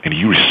and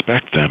you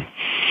respect them,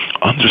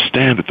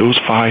 understand that those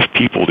 5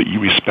 people that you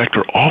respect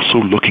are also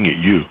looking at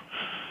you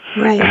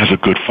as a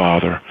good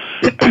father,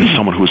 as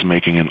someone who is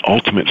making an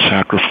ultimate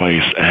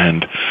sacrifice,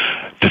 and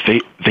that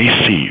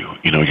they see you.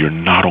 You know, you're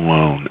not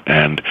alone.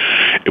 And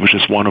it was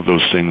just one of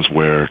those things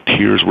where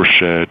tears were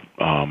shed.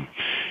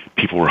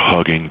 People were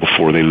hugging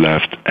before they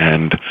left,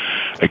 and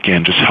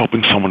again, just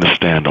helping someone to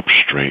stand up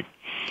straight.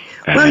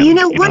 And,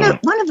 well,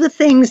 one of the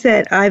things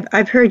that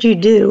I've heard you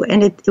do,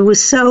 and it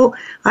was so,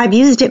 I've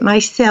used it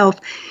myself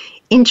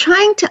in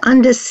trying to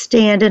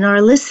understand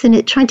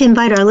trying to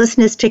invite our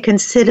listeners to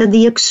consider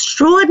the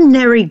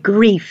extraordinary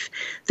grief,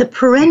 the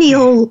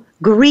perennial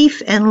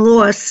grief and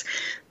loss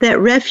that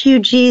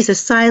refugees,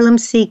 asylum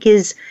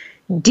seekers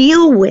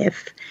deal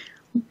with.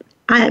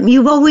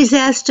 You've always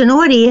asked an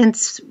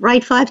audience,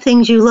 write 5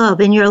 things you love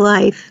in your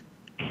life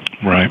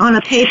on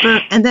a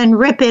paper and then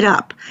rip it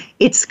up.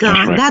 It's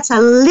gone. That's a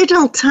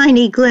little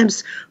tiny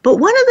glimpse. But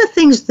one of the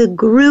things the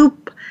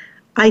group,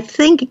 I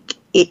think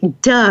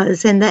it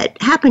does, and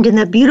that happened in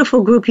the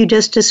beautiful group you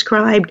just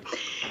described,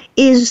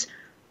 is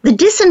the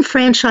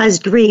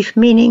disenfranchised grief,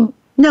 meaning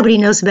nobody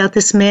knows about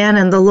this man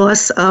and the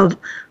loss of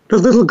the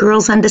little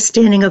girl's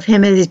understanding of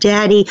him as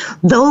daddy.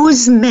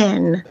 Those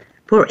men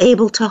were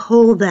able to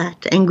hold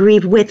that and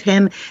grieve with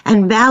him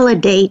and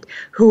validate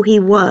who he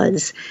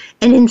was.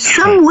 And in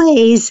some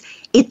ways,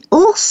 it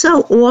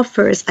also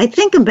offers, I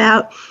think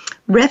about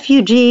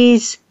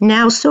refugees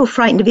now so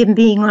frightened of even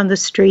being on the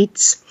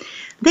streets.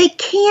 They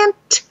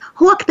can't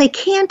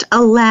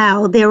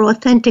allow their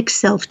authentic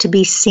self to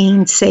be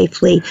seen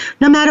safely,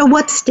 no matter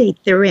what state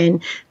they're in,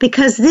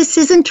 because this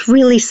isn't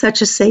really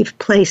such a safe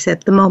place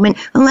at the moment,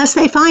 unless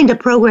they find a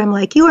program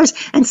like yours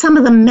and some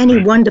of the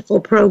many wonderful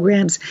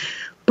programs.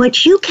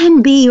 But you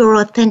can be your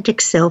authentic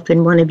self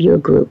in one of your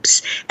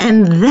groups,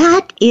 and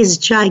that is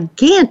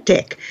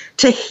gigantic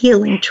to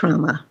healing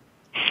trauma.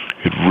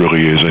 It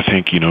really is. I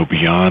think,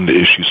 beyond the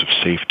issues of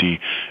safety,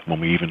 when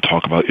we even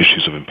talk about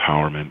issues of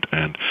empowerment,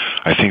 and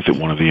I think that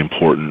one of the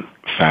important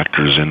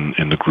factors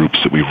in the groups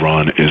that we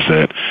run is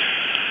that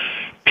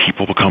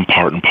people become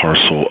part and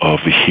parcel of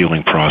the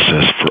healing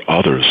process for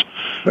others,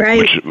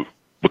 which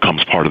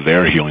becomes part of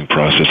their healing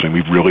process. And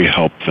we really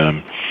help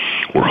them,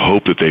 or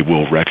hope that they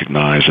will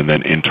recognize and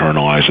then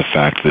internalize the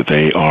fact that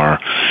they are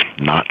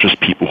not just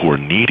people who are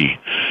needy,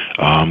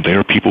 they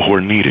are people who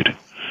are needed.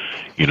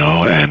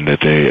 And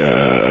that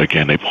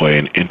they play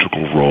an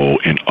integral role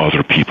in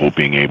other people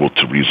being able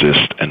to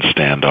resist and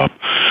stand up.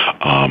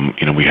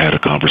 We had a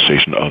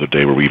conversation the other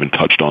day where we even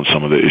touched on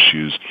some of the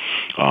issues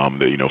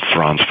that,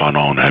 Frantz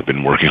Fanon had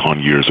been working on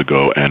years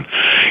ago. And,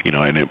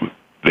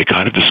 they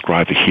kind of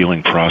describe the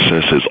healing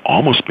process as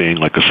almost being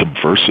like a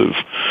subversive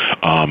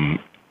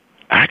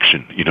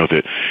action,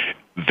 that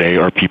they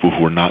are people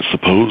who are not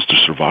supposed to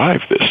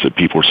survive this, that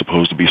people are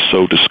supposed to be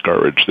so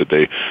discouraged that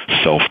they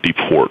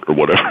self-deport or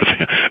whatever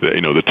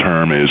the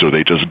term is, or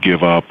they just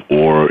give up,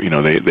 or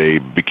they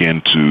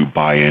begin to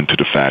buy into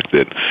the fact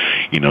that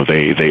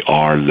they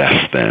are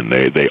less than,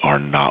 they are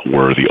not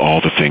worthy, all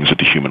the things that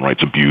the human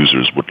rights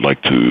abusers would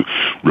like to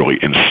really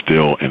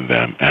instill in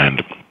them.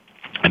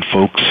 And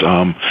folks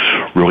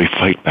really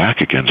fight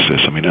back against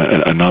this. I mean,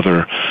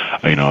 another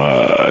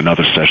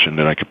session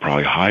that I could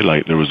probably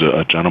highlight, there was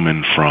a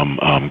gentleman from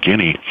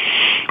Guinea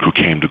who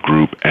came to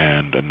group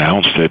and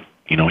announced that,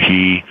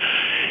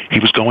 he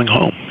was going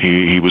home.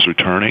 He was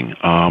returning.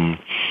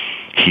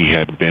 He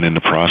had been in the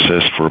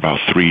process for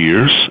about 3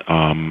 years,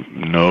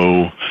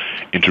 no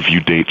interview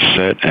date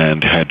set,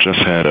 and had just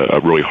had a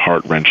really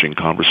heart-wrenching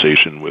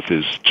conversation with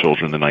his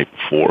children the night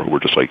before, who were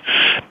just like,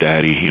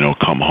 Daddy,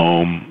 come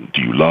home.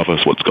 Do you love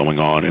us? What's going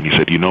on? And he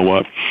said, you know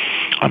what?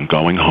 I'm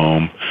going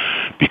home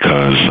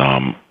because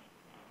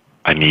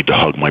I need to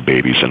hug my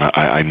babies, and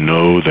I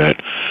know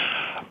that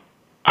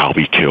I'll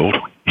be killed.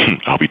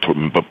 I'll be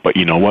but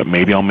you know what?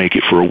 Maybe I'll make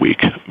it for a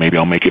week. Maybe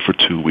I'll make it for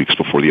 2 weeks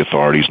before the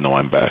authorities know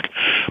I'm back.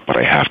 But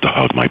I have to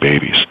hug my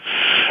babies.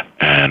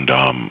 And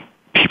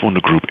people in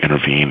the group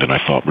intervened, and I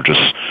thought were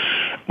just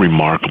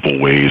remarkable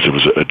ways. There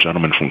was a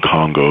gentleman from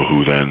Congo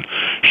who then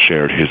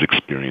shared his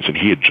experience, and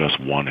he had just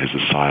won his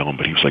asylum.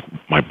 But he was like,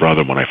 my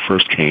brother, when I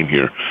first came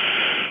here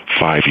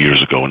 5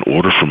 years ago, in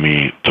order for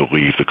me to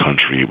leave the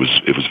country,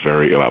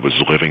 I was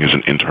living as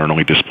an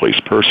internally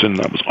displaced person.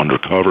 I was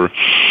undercover,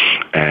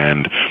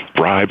 and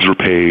bribes were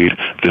paid,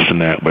 this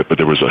and that, but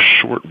there was a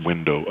short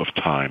window of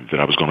time that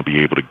I was going to be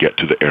able to get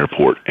to the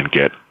airport and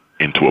get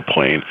into a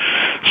plane.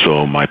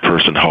 So my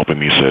person helping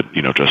me said,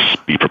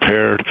 just be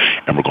prepared,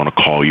 and we're going to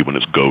call you when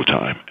it's go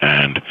time.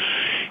 And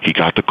he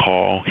got the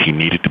call. He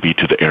needed to be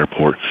to the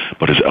airport,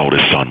 but his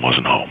eldest son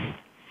wasn't home.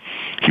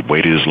 He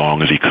waited as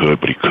long as he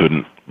could, but he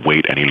couldn't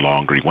wait any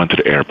longer. He went to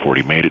the airport.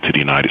 He made it to the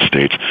United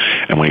States.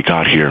 And when he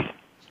got here,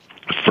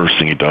 the first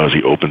thing he does,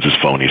 he opens his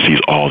phone. He sees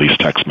all these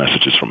text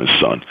messages from his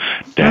son.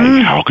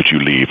 Daddy, how could you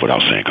leave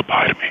without saying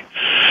goodbye to me?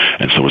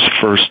 And so his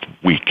first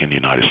week in the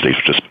United States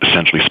was just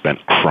essentially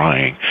spent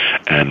crying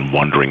and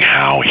wondering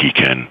how he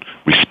can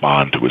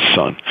respond to his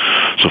son.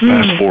 So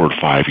fast forward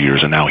 5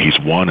 years, and now he's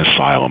won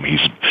asylum.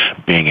 He's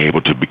being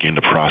able to begin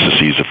the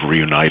processes of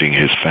reuniting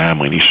his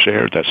family, and he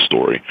shared that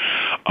story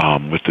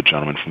with the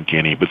gentleman from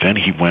Guinea. But then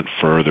he went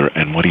further,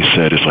 and what he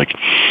said is like,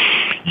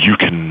 you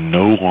can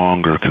no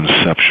longer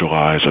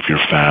conceptualize of your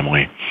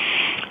family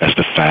as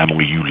the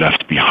family you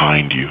left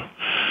behind you.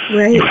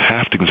 Right. You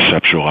have to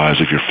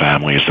conceptualize of your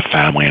family as the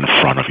family in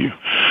front of you,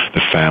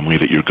 the family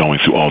that you're going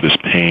through all this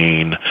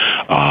pain,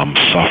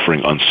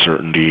 suffering,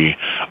 uncertainty.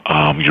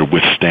 You're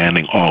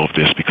withstanding all of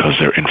this because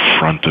they're in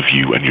front of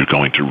you, and you're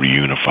going to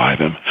reunify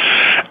them.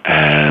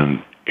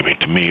 And I mean,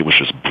 to me, it was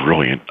just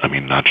brilliant. I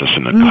mean, not just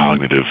in a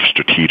cognitive,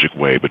 strategic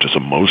way, but just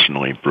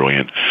emotionally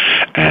brilliant.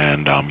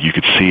 And you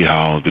could see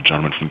how the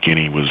gentleman from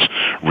Guinea was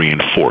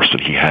reinforced, and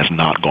he has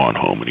not gone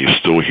home, and he's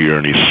still here,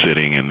 and he's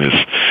sitting in this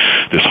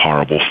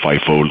horrible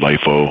FIFO,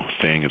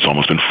 LIFO thing. It's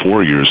almost been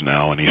 4 years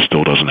now, and he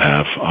still doesn't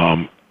have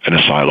an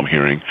asylum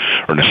hearing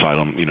or an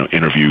asylum,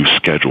 interview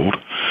scheduled.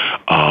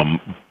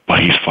 But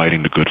he's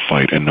fighting the good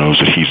fight and knows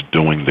that he's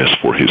doing this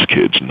for his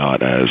kids,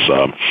 not as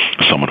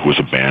someone who has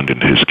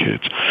abandoned his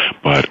kids.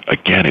 But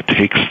again, it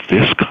takes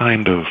this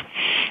kind of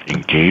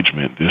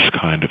engagement, this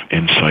kind of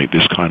insight,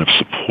 this kind of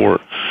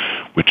support,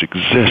 which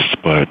exists.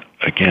 But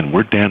again,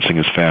 we're dancing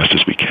as fast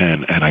as we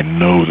can, and I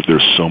know that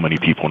there's so many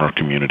people in our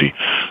community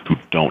who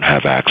don't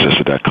have access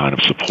to that kind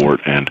of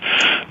support, and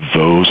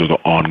those are the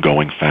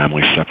ongoing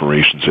family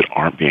separations that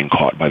aren't being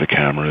caught by the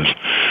cameras,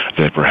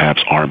 that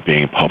perhaps aren't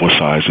being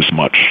publicized as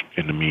much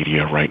in the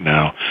media right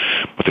now,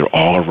 but they're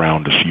all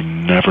around us. You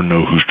never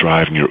know who's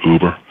driving your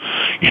Uber.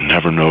 You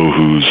never know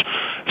who's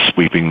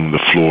sweeping the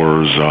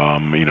floors,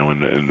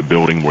 in the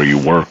building where you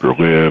work or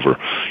live, or,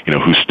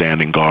 who's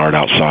standing guard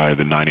outside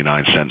the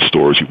 99-cent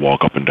stores you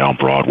walk up and down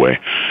Broadway,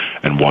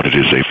 and what it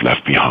is they've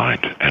left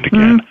behind. And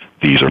again,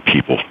 these are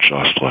people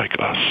just like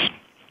us.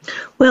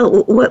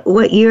 Well,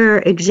 what your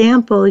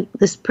example,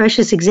 this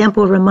precious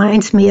example,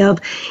 reminds me of,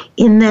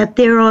 in that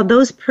there are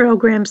those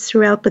programs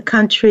throughout the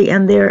country,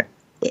 and they're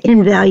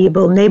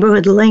invaluable.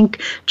 Neighborhood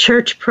Link,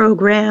 church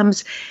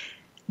programs.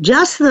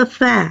 Just the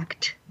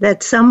fact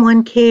that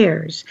someone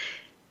cares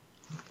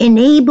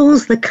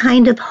enables the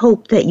kind of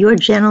hope that your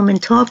gentleman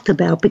talked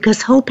about,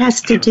 because hope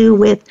has to do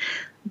with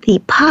the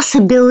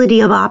possibility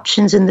of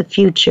options in the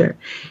future.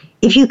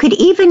 If you could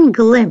even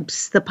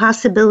glimpse the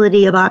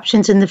possibility of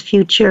options in the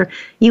future,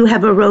 you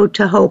have a road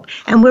to hope.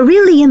 And we're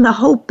really in the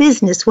hope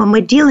business when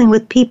we're dealing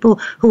with people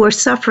who are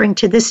suffering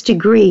to this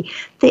degree.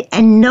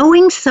 And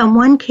knowing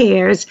someone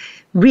cares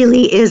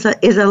really is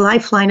a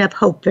lifeline of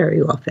hope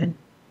very often.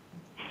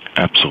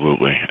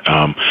 Absolutely.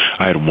 I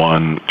had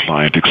one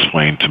client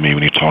explain to me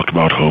when he talked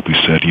about hope, he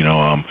said,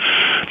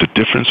 the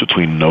difference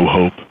between no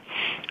hope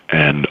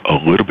and a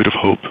little bit of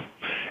hope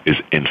is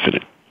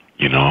infinite,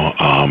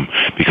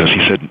 because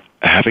he said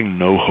having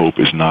no hope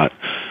is not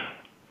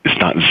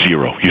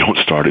zero. You don't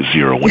start at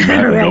zero. When you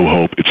have no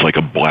hope, it's like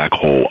a black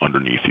hole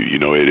underneath you.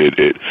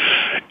 It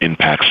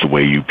impacts the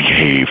way you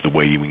behave, the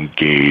way you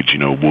engage.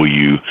 Will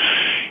you,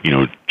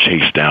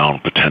 chase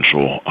down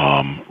potential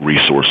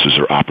resources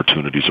or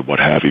opportunities or what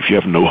have you. If you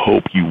have no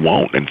hope, you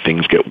won't, and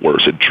things get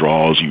worse. It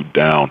draws you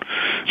down.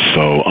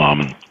 So,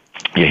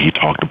 he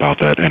talked about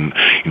that, and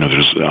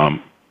there's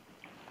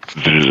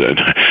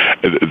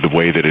the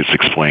way that it's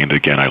explained.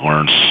 Again, I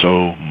learned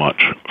so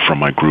much from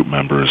my group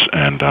members,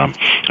 and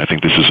I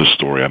think this is a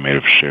story I may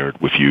have shared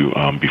with you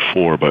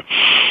before, but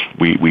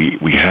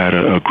we had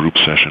a group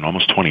session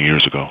almost 20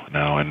 years ago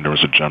now, and there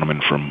was a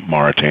gentleman from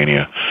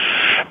Mauritania,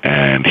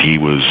 and he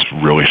was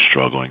really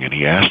struggling, and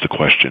he asked the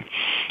question,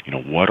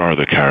 what are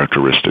the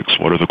characteristics,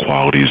 what are the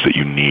qualities that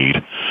you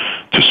need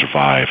to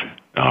survive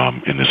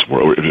in this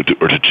world,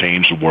 or to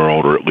change the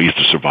world, or at least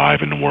to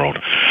survive in the world?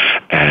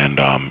 And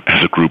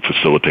as a group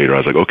facilitator, I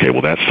was like, okay,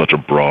 well, that's such a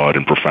broad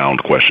and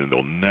profound question.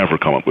 They'll never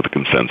come up with a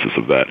consensus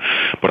of that.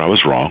 But I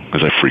was wrong,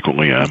 as I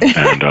frequently am.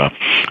 And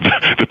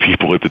the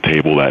people at the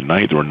table that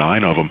night, there were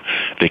 9 of them,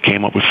 they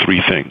came up with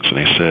 3 things. And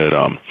they said,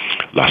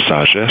 la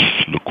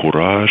sagesse, le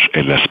courage,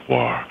 et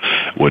l'espoir,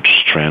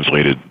 which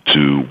translated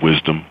to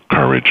wisdom,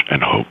 courage,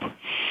 and hope.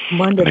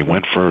 Wonderful. And they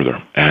went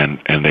further, and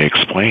they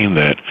explained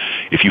that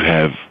if you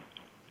have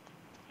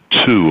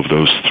 2 of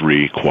those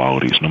 3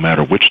 qualities, no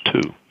matter which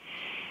 2,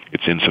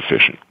 it's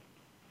insufficient,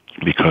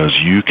 because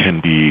you can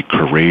be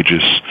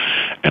courageous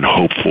and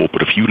hopeful,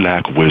 but if you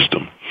lack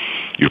wisdom,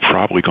 you're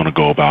probably going to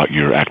go about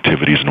your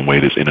activities in a way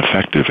that's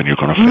ineffective, and you're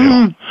going to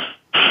fail.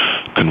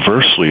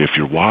 Conversely, if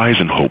you're wise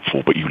and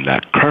hopeful, but you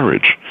lack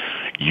courage,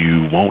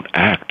 you won't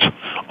act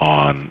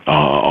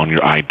on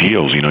your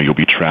ideals. You'll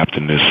be trapped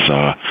in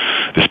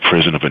this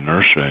prison of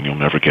inertia, and you'll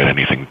never get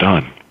anything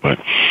done. But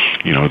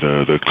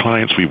the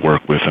clients we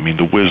work with,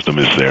 the wisdom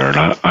is there,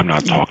 and I'm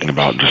not talking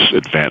about just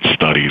advanced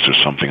studies or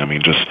something.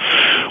 just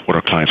what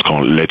our clients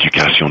call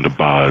l'éducation de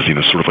base.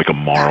 Sort of like a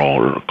moral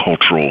or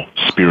cultural,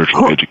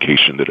 spiritual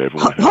education that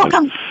everyone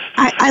has.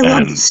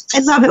 I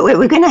love it.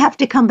 We're going to have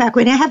to come back.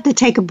 We're going to have to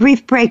take a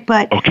brief break,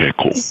 but okay,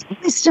 cool.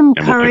 Wisdom,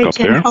 courage,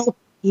 and hope.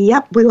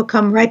 Yep, we will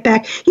come right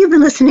back. You've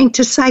been listening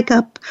to Psych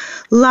Up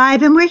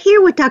Live, and we're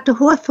here with Dr.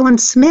 Hawthorne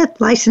Smith,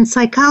 licensed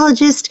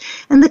psychologist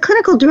and the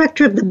clinical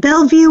director of the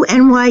Bellevue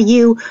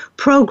NYU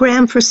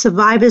Program for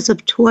Survivors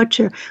of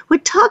Torture. We're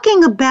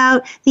talking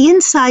about the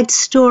inside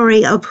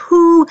story of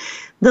who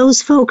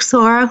those folks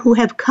are who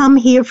have come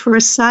here for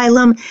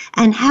asylum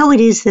and how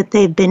it is that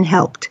they've been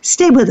helped.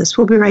 Stay with us.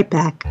 We'll be right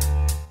back.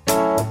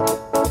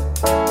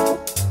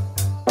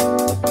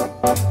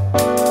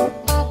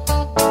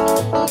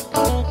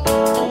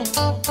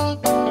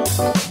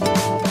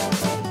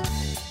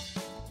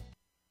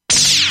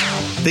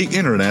 the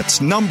Internet's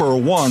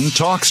 #1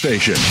 talk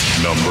station.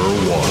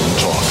 #1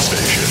 talk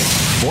station.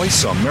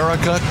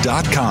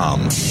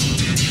 VoiceAmerica.com.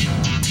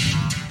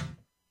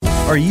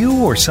 Are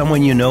you or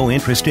someone you know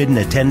interested in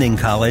attending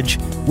college?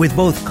 With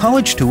both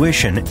college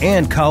tuition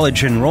and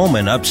college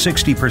enrollment up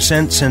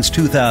 60% since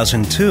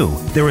 2002,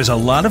 there is a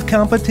lot of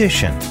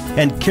competition,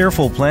 and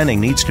careful planning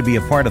needs to be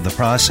a part of the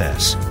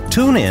process.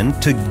 Tune in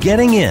to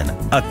Getting In,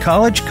 a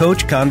college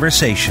coach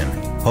conversation,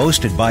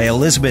 hosted by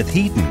Elizabeth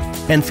Heaton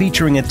and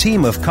featuring a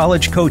team of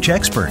college coach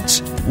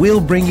experts.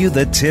 We'll bring you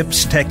the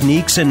tips,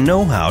 techniques, and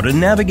know-how to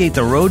navigate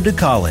the road to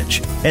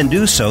college and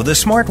do so the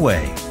smart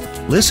way.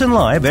 Listen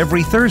live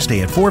every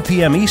Thursday at 4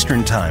 p.m.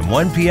 Eastern Time,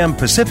 1 p.m.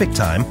 Pacific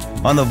Time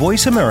on the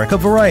Voice America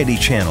Variety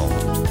Channel.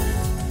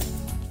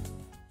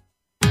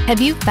 Have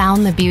you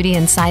found the beauty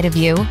inside of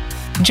you?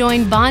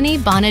 Join Bonnie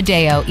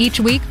Bonadeo each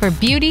week for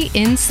Beauty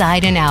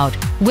Inside and Out.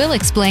 We'll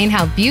explain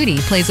how beauty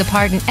plays a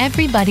part in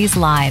everybody's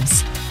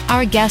lives.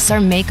 Our guests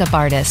are makeup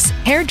artists,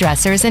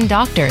 hairdressers, and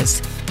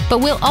doctors. But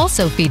we'll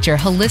also feature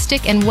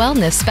holistic and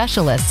wellness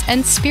specialists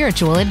and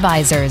spiritual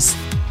advisors.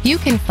 You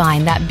can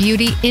find that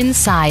beauty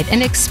inside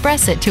and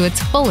express it to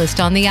its fullest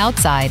on the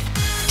outside.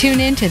 Tune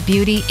in to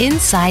Beauty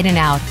Inside and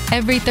Out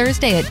every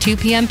Thursday at 2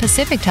 p.m.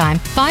 Pacific Time,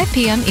 5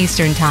 p.m.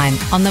 Eastern Time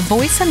on the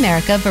Voice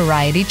America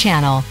Variety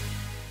Channel.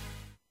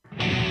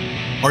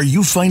 Are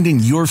you finding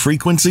your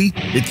frequency?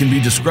 It can be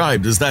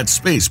described as that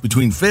space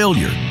between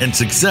failure and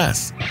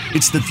success.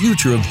 It's the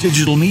future of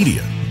digital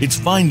media. It's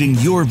finding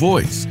your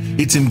voice.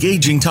 It's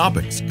engaging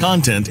topics,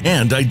 content,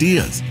 and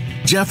ideas.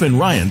 Jeff and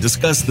Ryan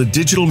discuss the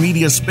digital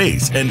media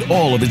space and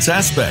all of its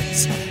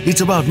aspects. It's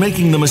about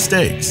making the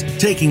mistakes,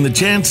 taking the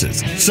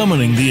chances,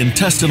 summoning the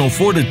intestinal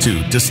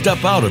fortitude to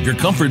step out of your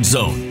comfort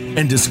zone,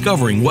 and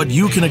discovering what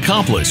you can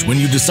accomplish when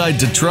you decide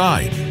to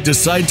try,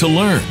 decide to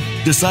learn,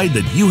 decide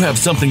that you have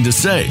something to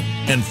say,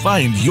 and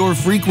find your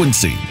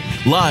frequency.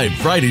 Live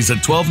Fridays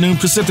at 12 noon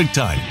Pacific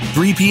Time,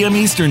 3 p.m.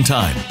 Eastern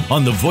Time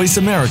on the Voice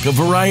America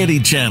Variety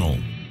Channel.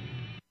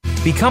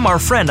 Become our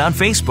friend on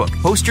Facebook.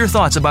 Post your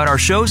thoughts about our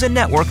shows and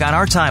network on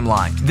our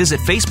timeline. Visit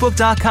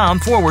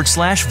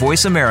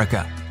Facebook.com/Voice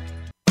America.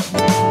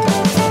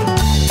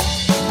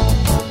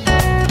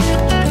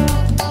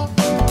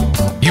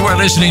 You are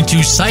listening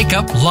to Psych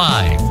Up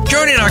Live.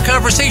 Join in our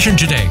conversation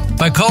today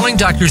by calling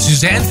Dr.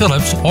 Suzanne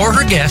Phillips or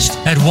her guest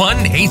at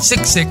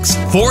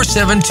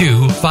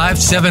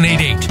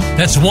 1-866-472-5788.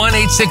 That's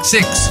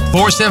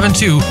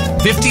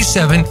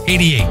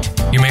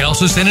 1-866-472-5788. You may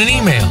also send an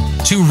email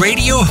to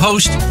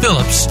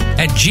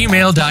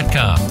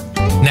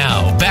radiohostphillips@gmail.com.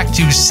 Now, back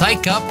to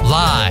Psych Up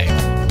Live.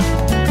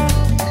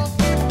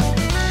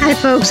 Hi,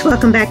 folks.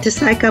 Welcome back to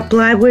Psych Up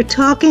Live. We're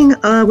talking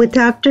with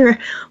Dr.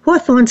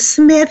 Hawthorne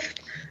Smith,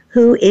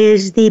 who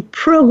is the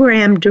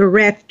program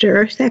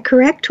director. Is that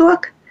correct,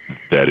 Hawk?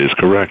 That is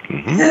correct.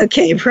 Mm-hmm.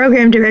 Okay,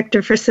 program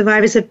director for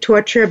survivors of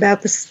torture.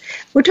 About this,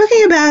 we're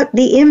talking about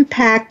the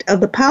impact of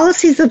the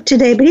policies of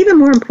today, but even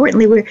more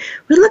importantly, we're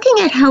looking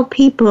at how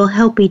people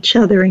help each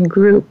other in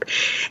group.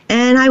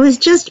 And I was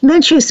just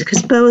mentioning,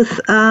 because both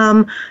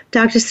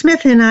Dr.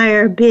 Smith and I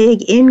are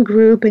big in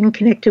group and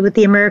connected with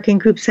the American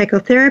Group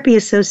Psychotherapy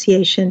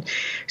Association.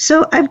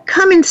 So I've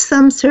come in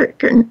some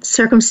certain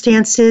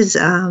circumstances.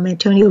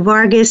 Antonio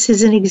Vargas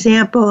is an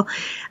example.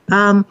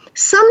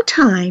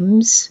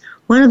 Sometimes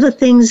one of the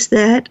things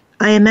that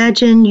I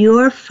imagine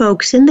your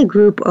folks in the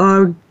group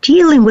are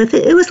dealing with,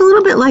 it was a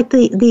little bit like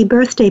the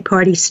birthday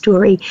party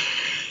story,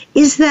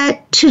 is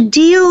that to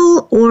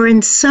deal or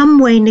in some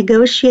way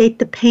negotiate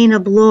the pain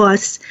of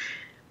loss,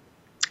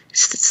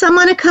 some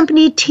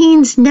unaccompanied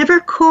teens never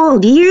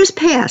called. Years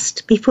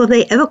passed before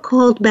they ever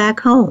called back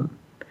home.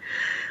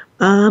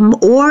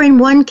 Or in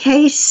one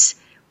case,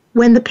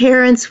 when the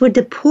parents were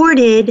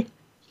deported,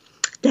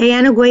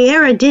 Diana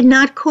Guerra did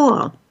not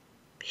call.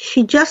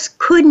 She just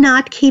could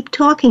not keep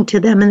talking to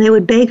them, and they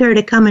would beg her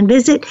to come and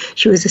visit.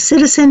 She was a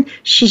citizen.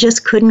 She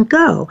just couldn't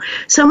go.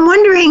 So I'm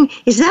wondering,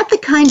 is that the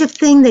kind of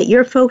thing that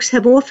your folks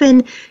have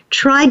often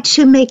tried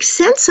to make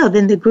sense of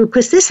in the group?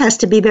 Because this has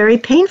to be very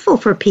painful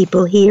for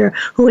people here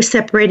who are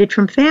separated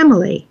from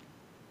family.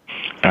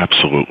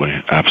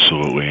 Absolutely,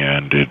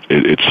 and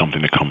it's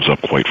something that comes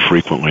up quite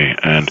frequently.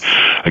 And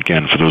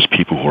again, for those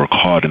people who are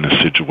caught in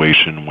a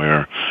situation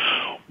where,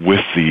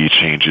 with the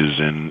changes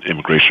in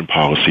immigration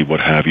policy,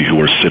 what have you,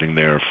 who are sitting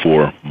there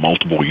for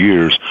multiple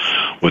years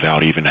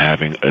without even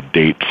having a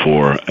date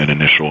for an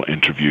initial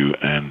interview.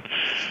 And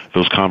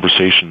those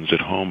conversations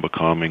at home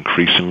become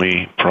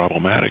increasingly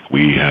problematic.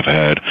 We have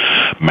had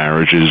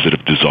marriages that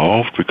have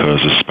dissolved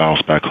because a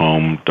spouse back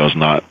home does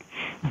not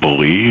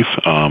believe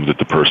that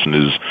the person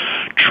is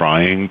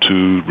trying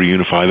to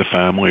reunify the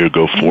family or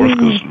go forth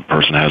because the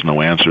person has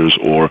no answers,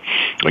 or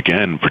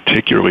again,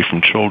 particularly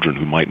from children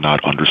who might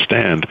not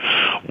understand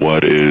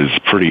what is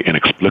pretty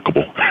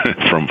inexplicable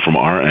from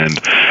our end.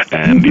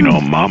 And you know,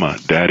 Mama,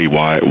 Daddy,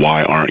 why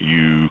aren't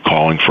you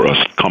calling for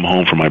us? Come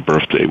home for my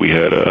birthday. We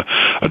had a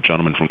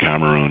gentleman from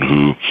Cameroon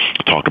who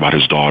talked about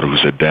his daughter who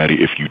said,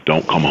 Daddy, if you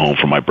don't come home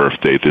for my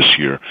birthday this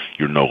year,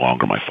 you're no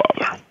longer my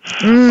father.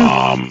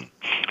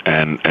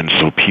 And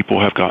so people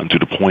have gotten to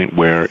the point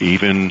where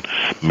even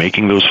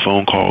making those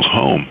phone calls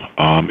home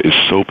is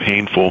so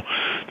painful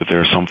that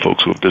there are some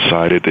folks who have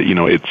decided that,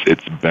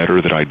 it's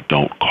better that I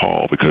don't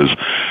call because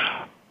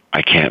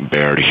I can't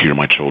bear to hear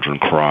my children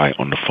cry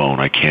on the phone.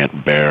 I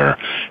can't bear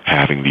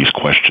having these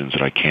questions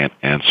that I can't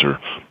answer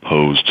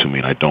posed to me,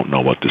 and I don't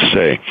know what to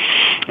say.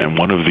 And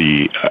one of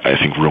the, I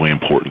think, really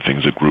important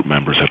things that group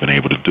members have been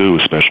able to do,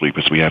 especially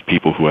because we have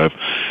people who have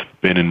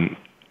been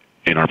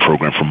in our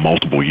program for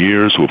multiple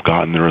years, who have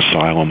gotten their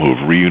asylum, who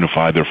have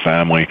reunified their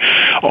family,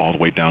 all the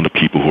way down to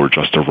people who are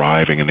just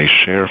arriving, and they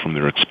share from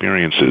their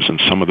experiences.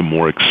 And some of the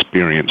more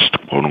experienced,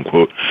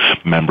 quote-unquote,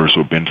 members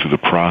who have been through the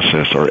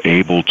process are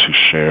able to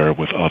share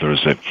with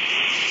others that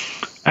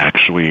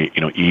actually,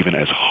 even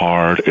as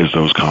hard as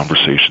those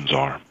conversations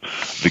are,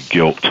 the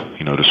guilt,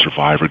 the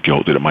survivor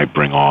guilt that it might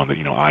bring on, that,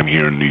 I'm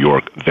here in New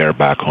York, they're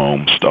back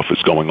home, stuff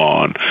is going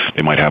on,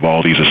 they might have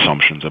all these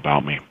assumptions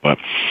about me, but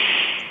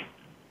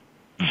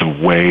the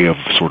way of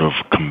sort of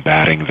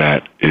combating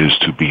that is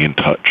to be in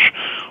touch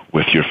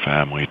with your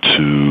family,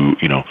 to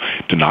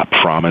not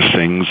promise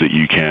things that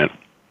you can't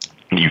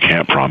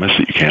promise,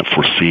 that you can't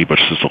foresee, but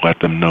just to let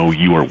them know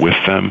you are with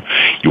them,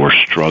 you are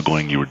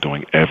struggling, you are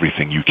doing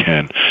everything you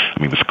can. I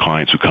mean, with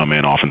clients who come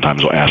in,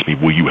 oftentimes will ask me,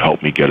 will you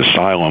help me get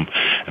asylum?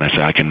 And I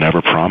say, I can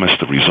never promise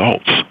the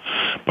results,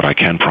 but I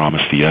can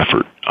promise the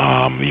effort,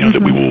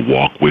 that we will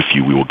walk with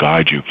you, we will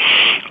guide you.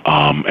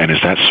 And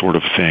it's that sort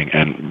of thing.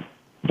 And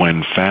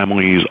when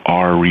families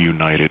are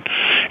reunited,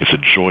 it's a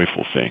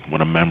joyful thing.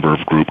 When a member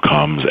of group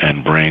comes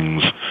and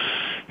brings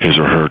his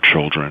or her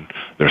children,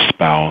 their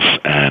spouse,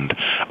 and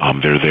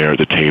they're there at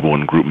the table,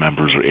 and group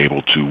members are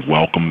able to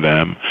welcome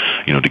them,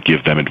 to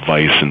give them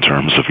advice in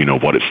terms of,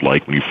 what it's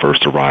like when you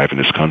first arrive in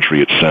this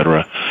country,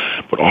 etc.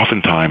 But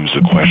oftentimes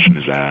the question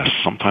is asked,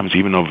 sometimes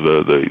even of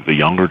the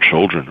younger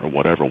children or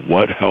whatever,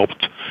 what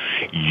helped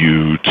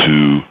you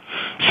to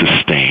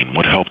sustain?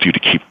 What helped you to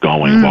keep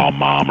going while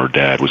mom or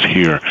dad was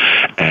here?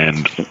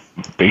 And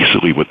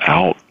basically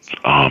without,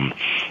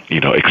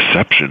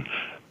 exception,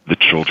 the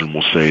children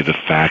will say the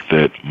fact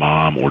that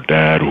mom or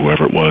dad,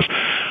 whoever it was,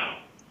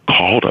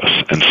 called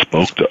us and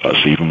spoke to us,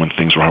 even when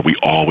things were hard, we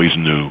always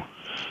knew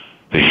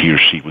that he or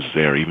she was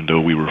there. Even though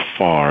we were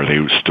far,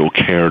 they still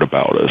cared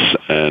about us,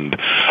 and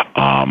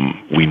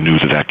we knew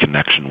that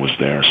connection was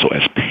there. So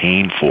as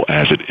painful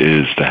as it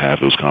is to have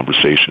those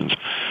conversations,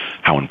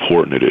 how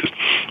important it is,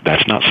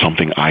 that's not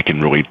something I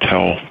can really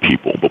tell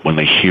people, but when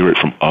they hear it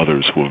from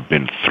others who have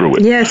been through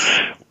it, yes,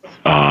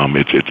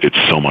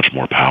 it's so much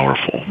more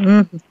powerful.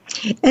 Mm-hmm.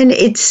 And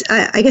it's,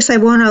 I guess I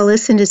want our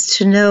listeners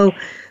to know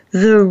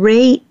the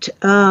rate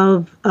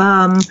of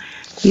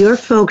your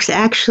folks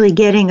actually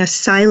getting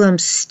asylum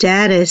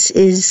status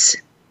is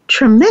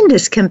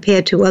tremendous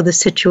compared to other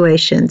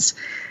situations.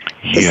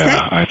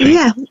 I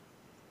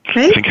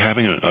think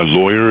having a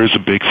lawyer is a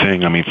big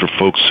thing. I mean, for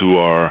folks who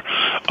are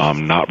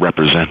not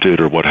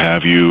represented or what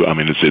have you, I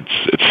mean,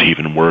 it's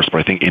even worse. But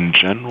I think in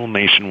general,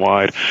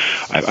 nationwide,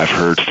 I've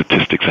heard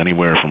statistics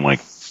anywhere from like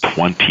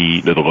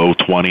 20 to the low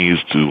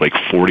 20s to like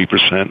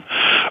 40%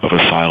 of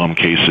asylum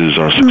cases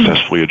are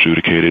successfully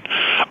adjudicated.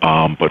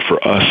 But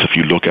for us, if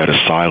you look at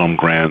asylum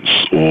grants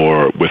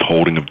or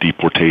withholding of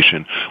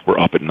deportation, we're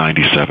up at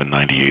 97,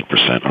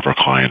 98% of our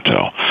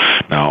clientele.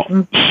 Now,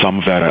 some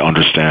of that I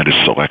understand is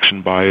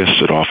selection bias,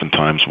 that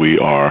oftentimes we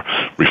are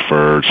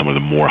referred some of the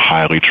more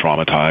highly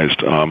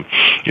traumatized,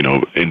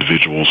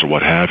 individuals or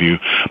what have you.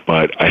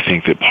 But I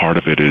think that part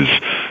of it is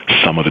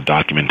some of the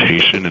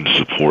documentation and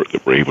support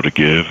that we're able to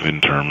give in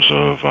terms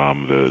of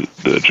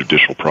the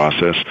judicial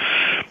process,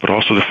 but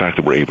also the fact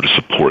that we're able to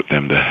support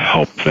them to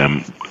help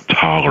them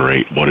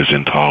tolerate what is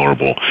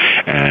intolerable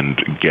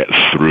and get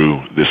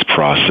through this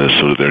process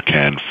so that there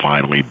can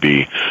finally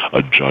be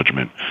a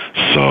judgment.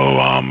 So,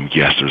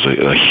 yes, there's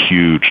a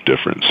huge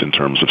difference in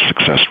terms of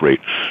success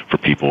rate for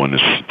people in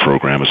this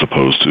program as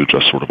opposed to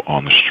just sort of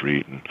on the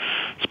street, and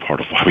it's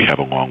part of why we have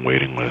a long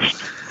waiting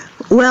list.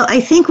 Well, I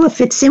think what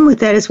fits in with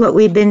that is what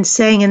we've been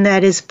saying, and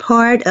that is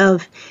part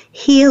of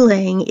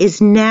healing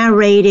is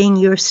narrating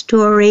your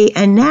story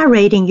and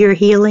narrating your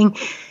healing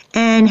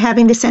and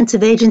having the sense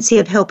of agency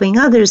of helping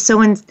others. So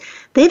when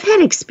they've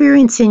had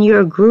experience in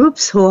your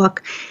groups,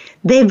 Hawk,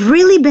 they've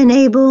really been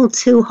able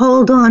to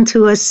hold on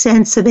to a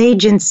sense of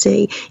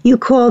agency. You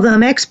call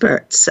them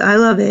experts. I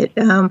love it.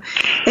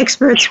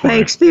 Experts by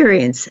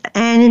experience.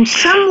 And in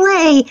some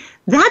way,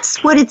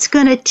 that's what it's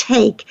going to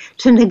take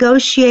to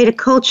negotiate a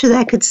culture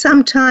that could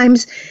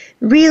sometimes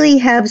really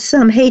have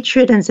some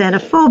hatred and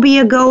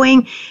xenophobia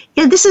going.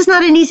 This is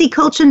not an easy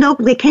culture. No,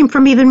 they came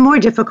from even more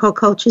difficult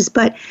cultures.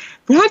 But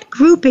that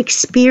group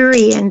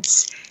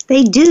experience,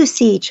 they do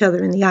see each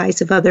other in the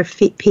eyes of other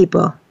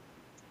people.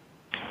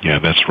 Yeah,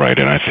 that's right.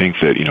 And I think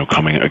that,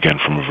 coming again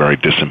from a very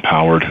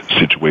disempowered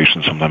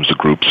situation, sometimes the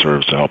group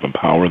serves to help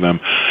empower them.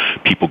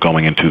 People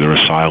going into their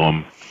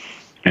asylum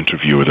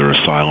interview or their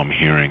asylum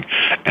hearing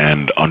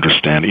and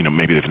understand,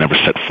 maybe they've never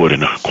set foot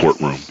in a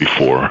courtroom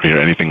before or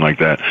anything like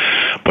that,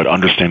 but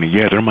understanding,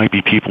 there might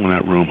be people in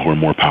that room who are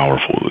more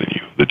powerful than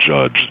you. the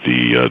judge,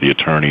 the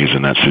attorneys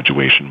in that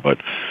situation, but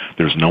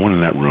there's no one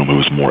in that room who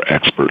was more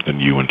expert than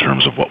you in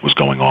terms of what was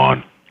going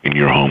on in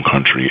your home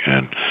country,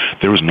 and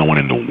there was no one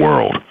in the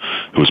world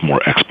who was more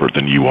expert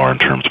than you are in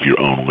terms of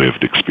your own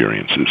lived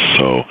experiences.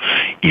 So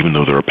even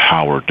though there are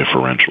power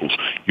differentials,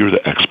 you're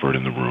the expert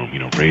in the room.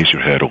 Raise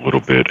your head a little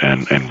bit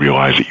and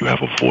realize that you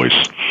have a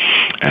voice.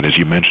 And as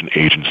you mentioned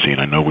agency, and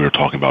I know we were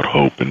talking about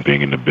hope and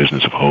being in the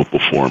business of hope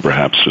before, and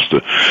perhaps just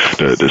to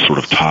sort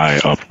of tie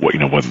up what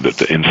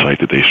the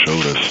insight that they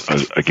showed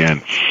us,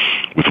 again,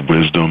 with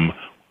wisdom,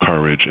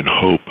 courage, and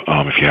hope,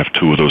 if you have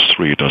two of those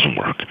three, it doesn't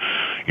work.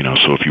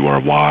 So if you are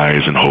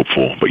wise and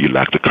hopeful, but you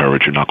lack the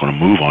courage, you're not going to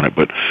move on it.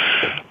 But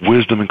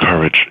wisdom and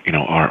courage,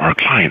 our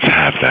clients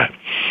have that.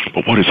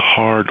 But what is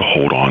hard to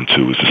hold on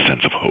to is a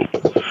sense of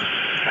hope.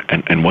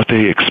 And what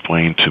they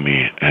explained to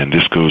me, and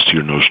this goes to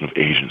your notion of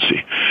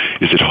agency,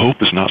 is that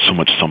hope is not so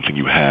much something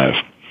you have.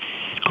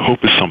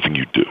 Hope is something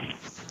you do.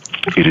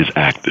 It is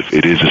active.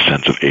 It is a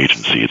sense of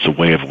agency. It's a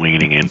way of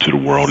leaning into the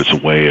world. It's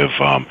a way of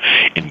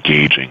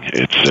engaging.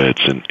 It's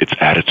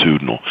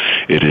attitudinal.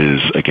 It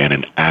is, again,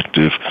 an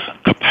active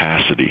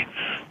capacity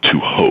to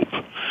hope.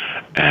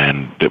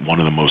 And that one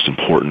of the most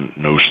important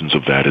notions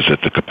of that is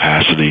that the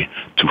capacity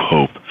to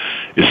hope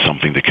is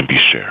something that can be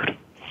shared.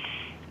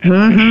 And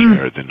when it's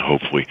shared, then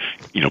hopefully,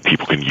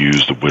 people can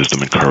use the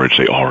wisdom and courage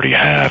they already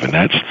have. And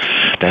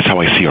that's how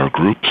I see our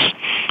groups.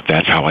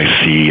 That's how I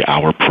see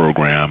our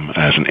program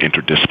as an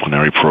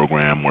interdisciplinary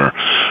program where,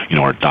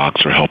 our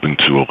docs are helping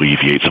to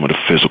alleviate some of the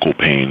physical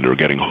pain. They're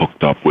getting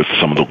hooked up with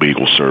some of the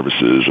legal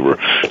services, or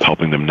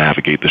helping them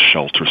navigate the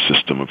shelter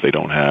system if they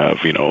don't have,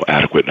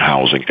 adequate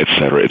housing, et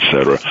cetera, et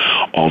cetera.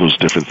 All those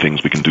different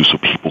things we can do so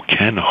people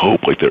can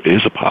hope, like there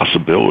is a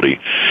possibility.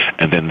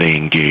 And then they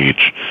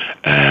engage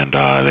and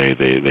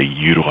they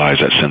utilize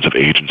that sense of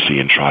agency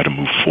and try to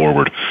move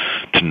forward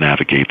to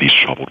navigate these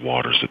troubled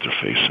waters that they're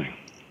facing.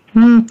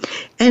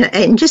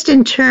 And just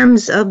in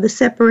terms of the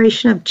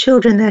separation of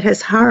children that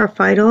has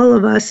horrified all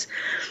of us,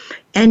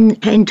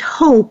 and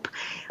hope,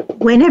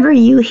 whenever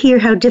you hear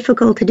how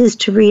difficult it is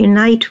to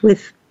reunite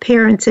with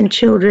parents and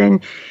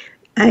children,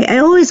 I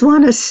always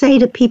want to say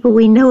to people,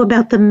 we know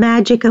about the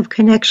magic of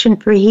connection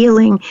for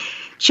healing.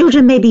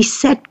 Children may be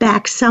set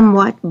back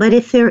somewhat, but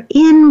if they're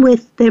in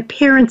with their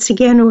parents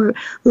again or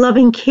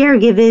loving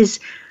caregivers,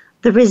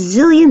 the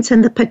resilience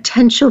and the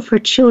potential for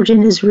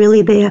children is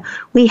really there.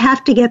 We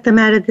have to get them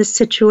out of this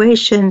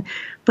situation.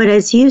 But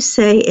as you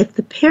say, if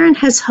the parent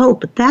has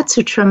hope, that's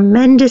a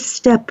tremendous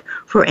step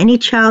for any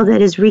child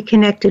that is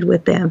reconnected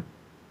with them.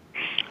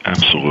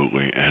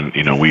 Absolutely. And,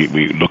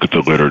 we look at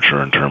the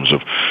literature in terms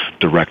of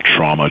direct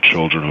trauma,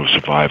 children who have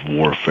survived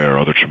warfare,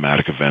 other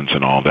traumatic events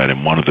and all that.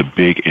 And one of the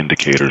big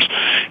indicators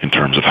in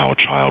terms of how a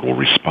child will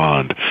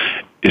respond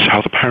is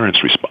how the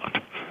parents respond.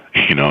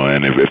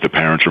 And if the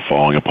parents are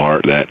falling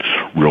apart, that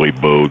really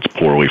bodes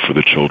poorly for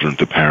the children. If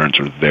the parents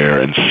are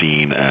there and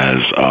seen as,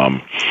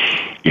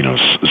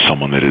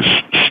 someone that is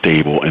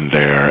stable and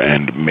there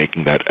and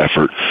making that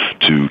effort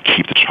to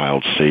keep the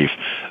child safe,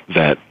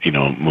 that,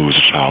 moves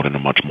a child in a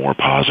much more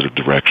positive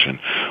direction.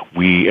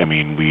 We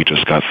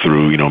just got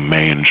through,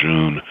 May and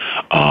June,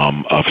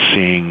 of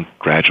seeing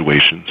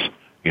graduations.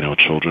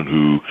 Children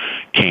who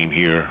came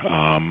here,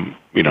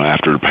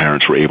 after the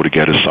parents were able to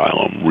get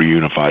asylum,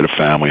 reunify the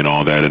family and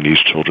all that, and these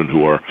children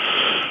who are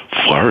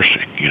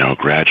flourishing,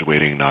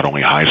 graduating not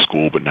only high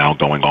school, but now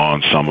going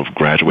on, some of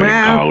graduating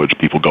college,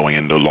 people going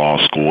into law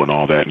school and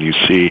all that, and you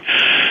see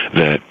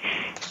that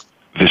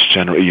this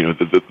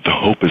the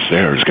hope is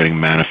there, is getting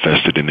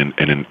manifested in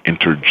an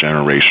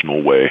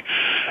intergenerational way,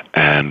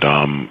 and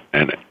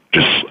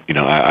just,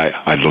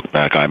 I look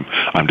back, I'm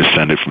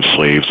descended from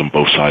slaves on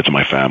both sides of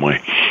my family.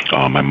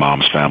 My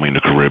mom's family in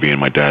the Caribbean,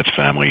 my dad's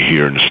family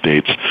here in the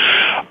States.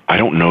 I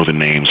don't know the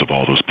names of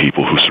all those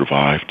people who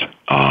survived,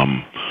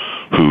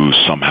 who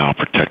somehow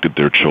protected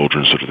their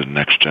children so that the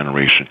next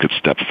generation could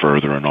step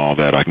further and all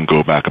that. I can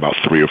go back about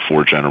 3 or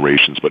 4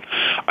 generations, but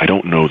I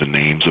don't know the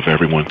names of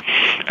everyone.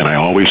 And I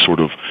always sort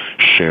of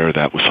share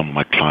that with some of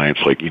my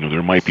clients, like,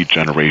 there might be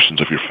generations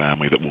of your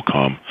family that will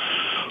come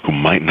who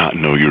might not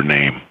know your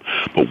name,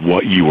 but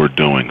what you are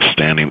doing,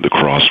 standing at the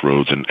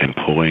crossroads and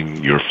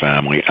pulling your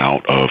family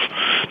out of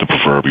the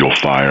proverbial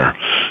fire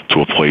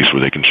to a place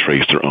where they can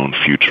trace their own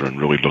future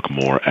and really look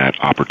more at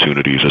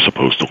opportunities as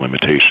opposed to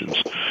limitations,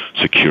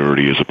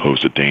 security as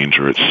opposed to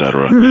danger,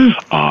 etc.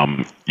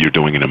 You're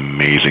doing an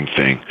amazing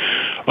thing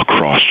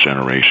across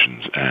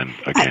generations, and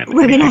again,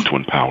 anything to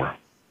empower.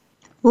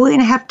 We're going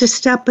to have to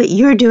stop, but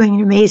you're doing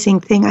an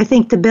amazing thing. I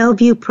think the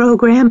Bellevue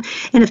program,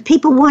 and if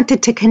people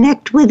wanted to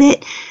connect with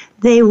it,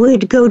 they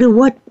would go to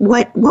what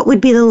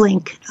would be the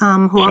link?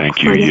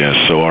 Thank you.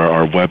 Yes. So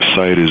our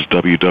website is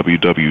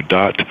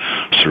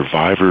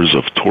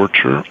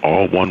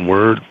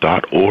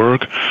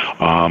www.survivorsoftorture.org,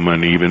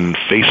 and even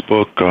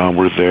Facebook,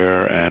 we're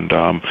there. And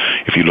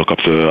if you look up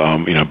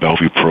the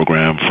Bellevue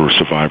program for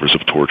Survivors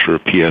of Torture,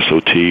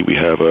 PSOT, we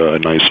have a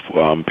nice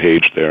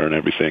page there and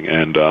everything.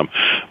 And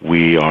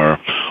we are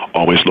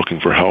always looking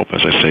for help.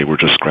 As I say, we're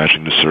just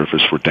scratching the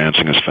surface. We're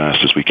dancing as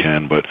fast as we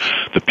can, but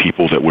the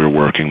people that we're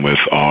working with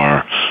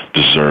are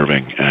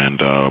deserving, and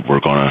we're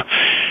going to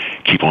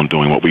keep on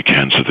doing what we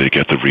can so they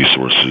get the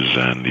resources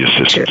and the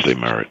assistance they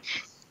merit.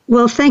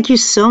 Well, thank you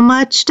so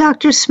much,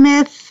 Dr.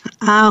 Smith.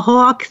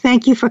 Hawk,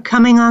 thank you for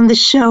coming on the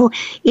show.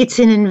 It's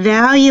an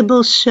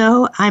invaluable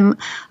show.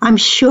 I'm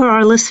sure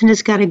our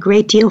listeners got a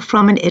great deal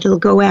from it. It'll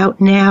go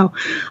out now.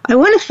 I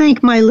want to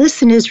thank my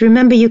listeners.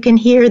 Remember, you can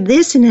hear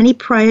this and any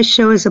prior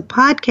show as a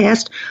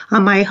podcast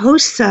on my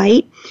host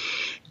site.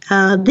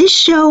 This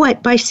show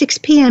by 6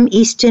 p.m.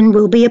 Eastern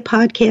will be a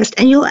podcast,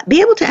 and you'll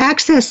be able to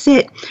access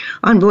it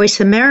on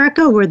Voice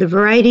America or the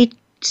Variety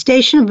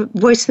station of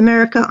Voice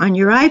America on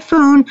your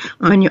iPhone,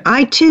 on your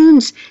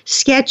iTunes,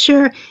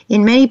 Sketcher,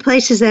 in many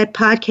places that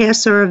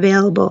podcasts are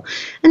available.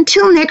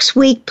 Until next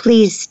week,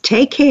 please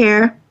take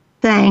care,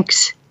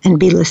 thanks, and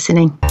be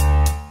listening.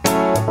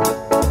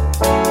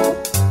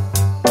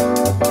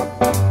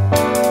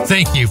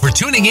 Thank you for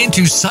tuning in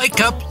to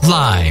Psych Up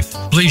Live.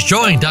 Please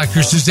join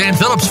Dr. Suzanne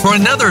Phillips for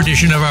another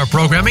edition of our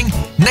programming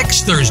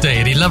next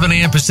Thursday at 11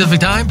 a.m. Pacific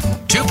Time,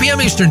 2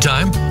 p.m. Eastern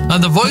Time on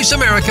the Voice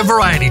America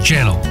Variety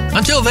Channel.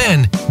 Until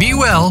then, be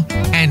well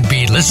and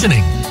be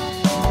listening.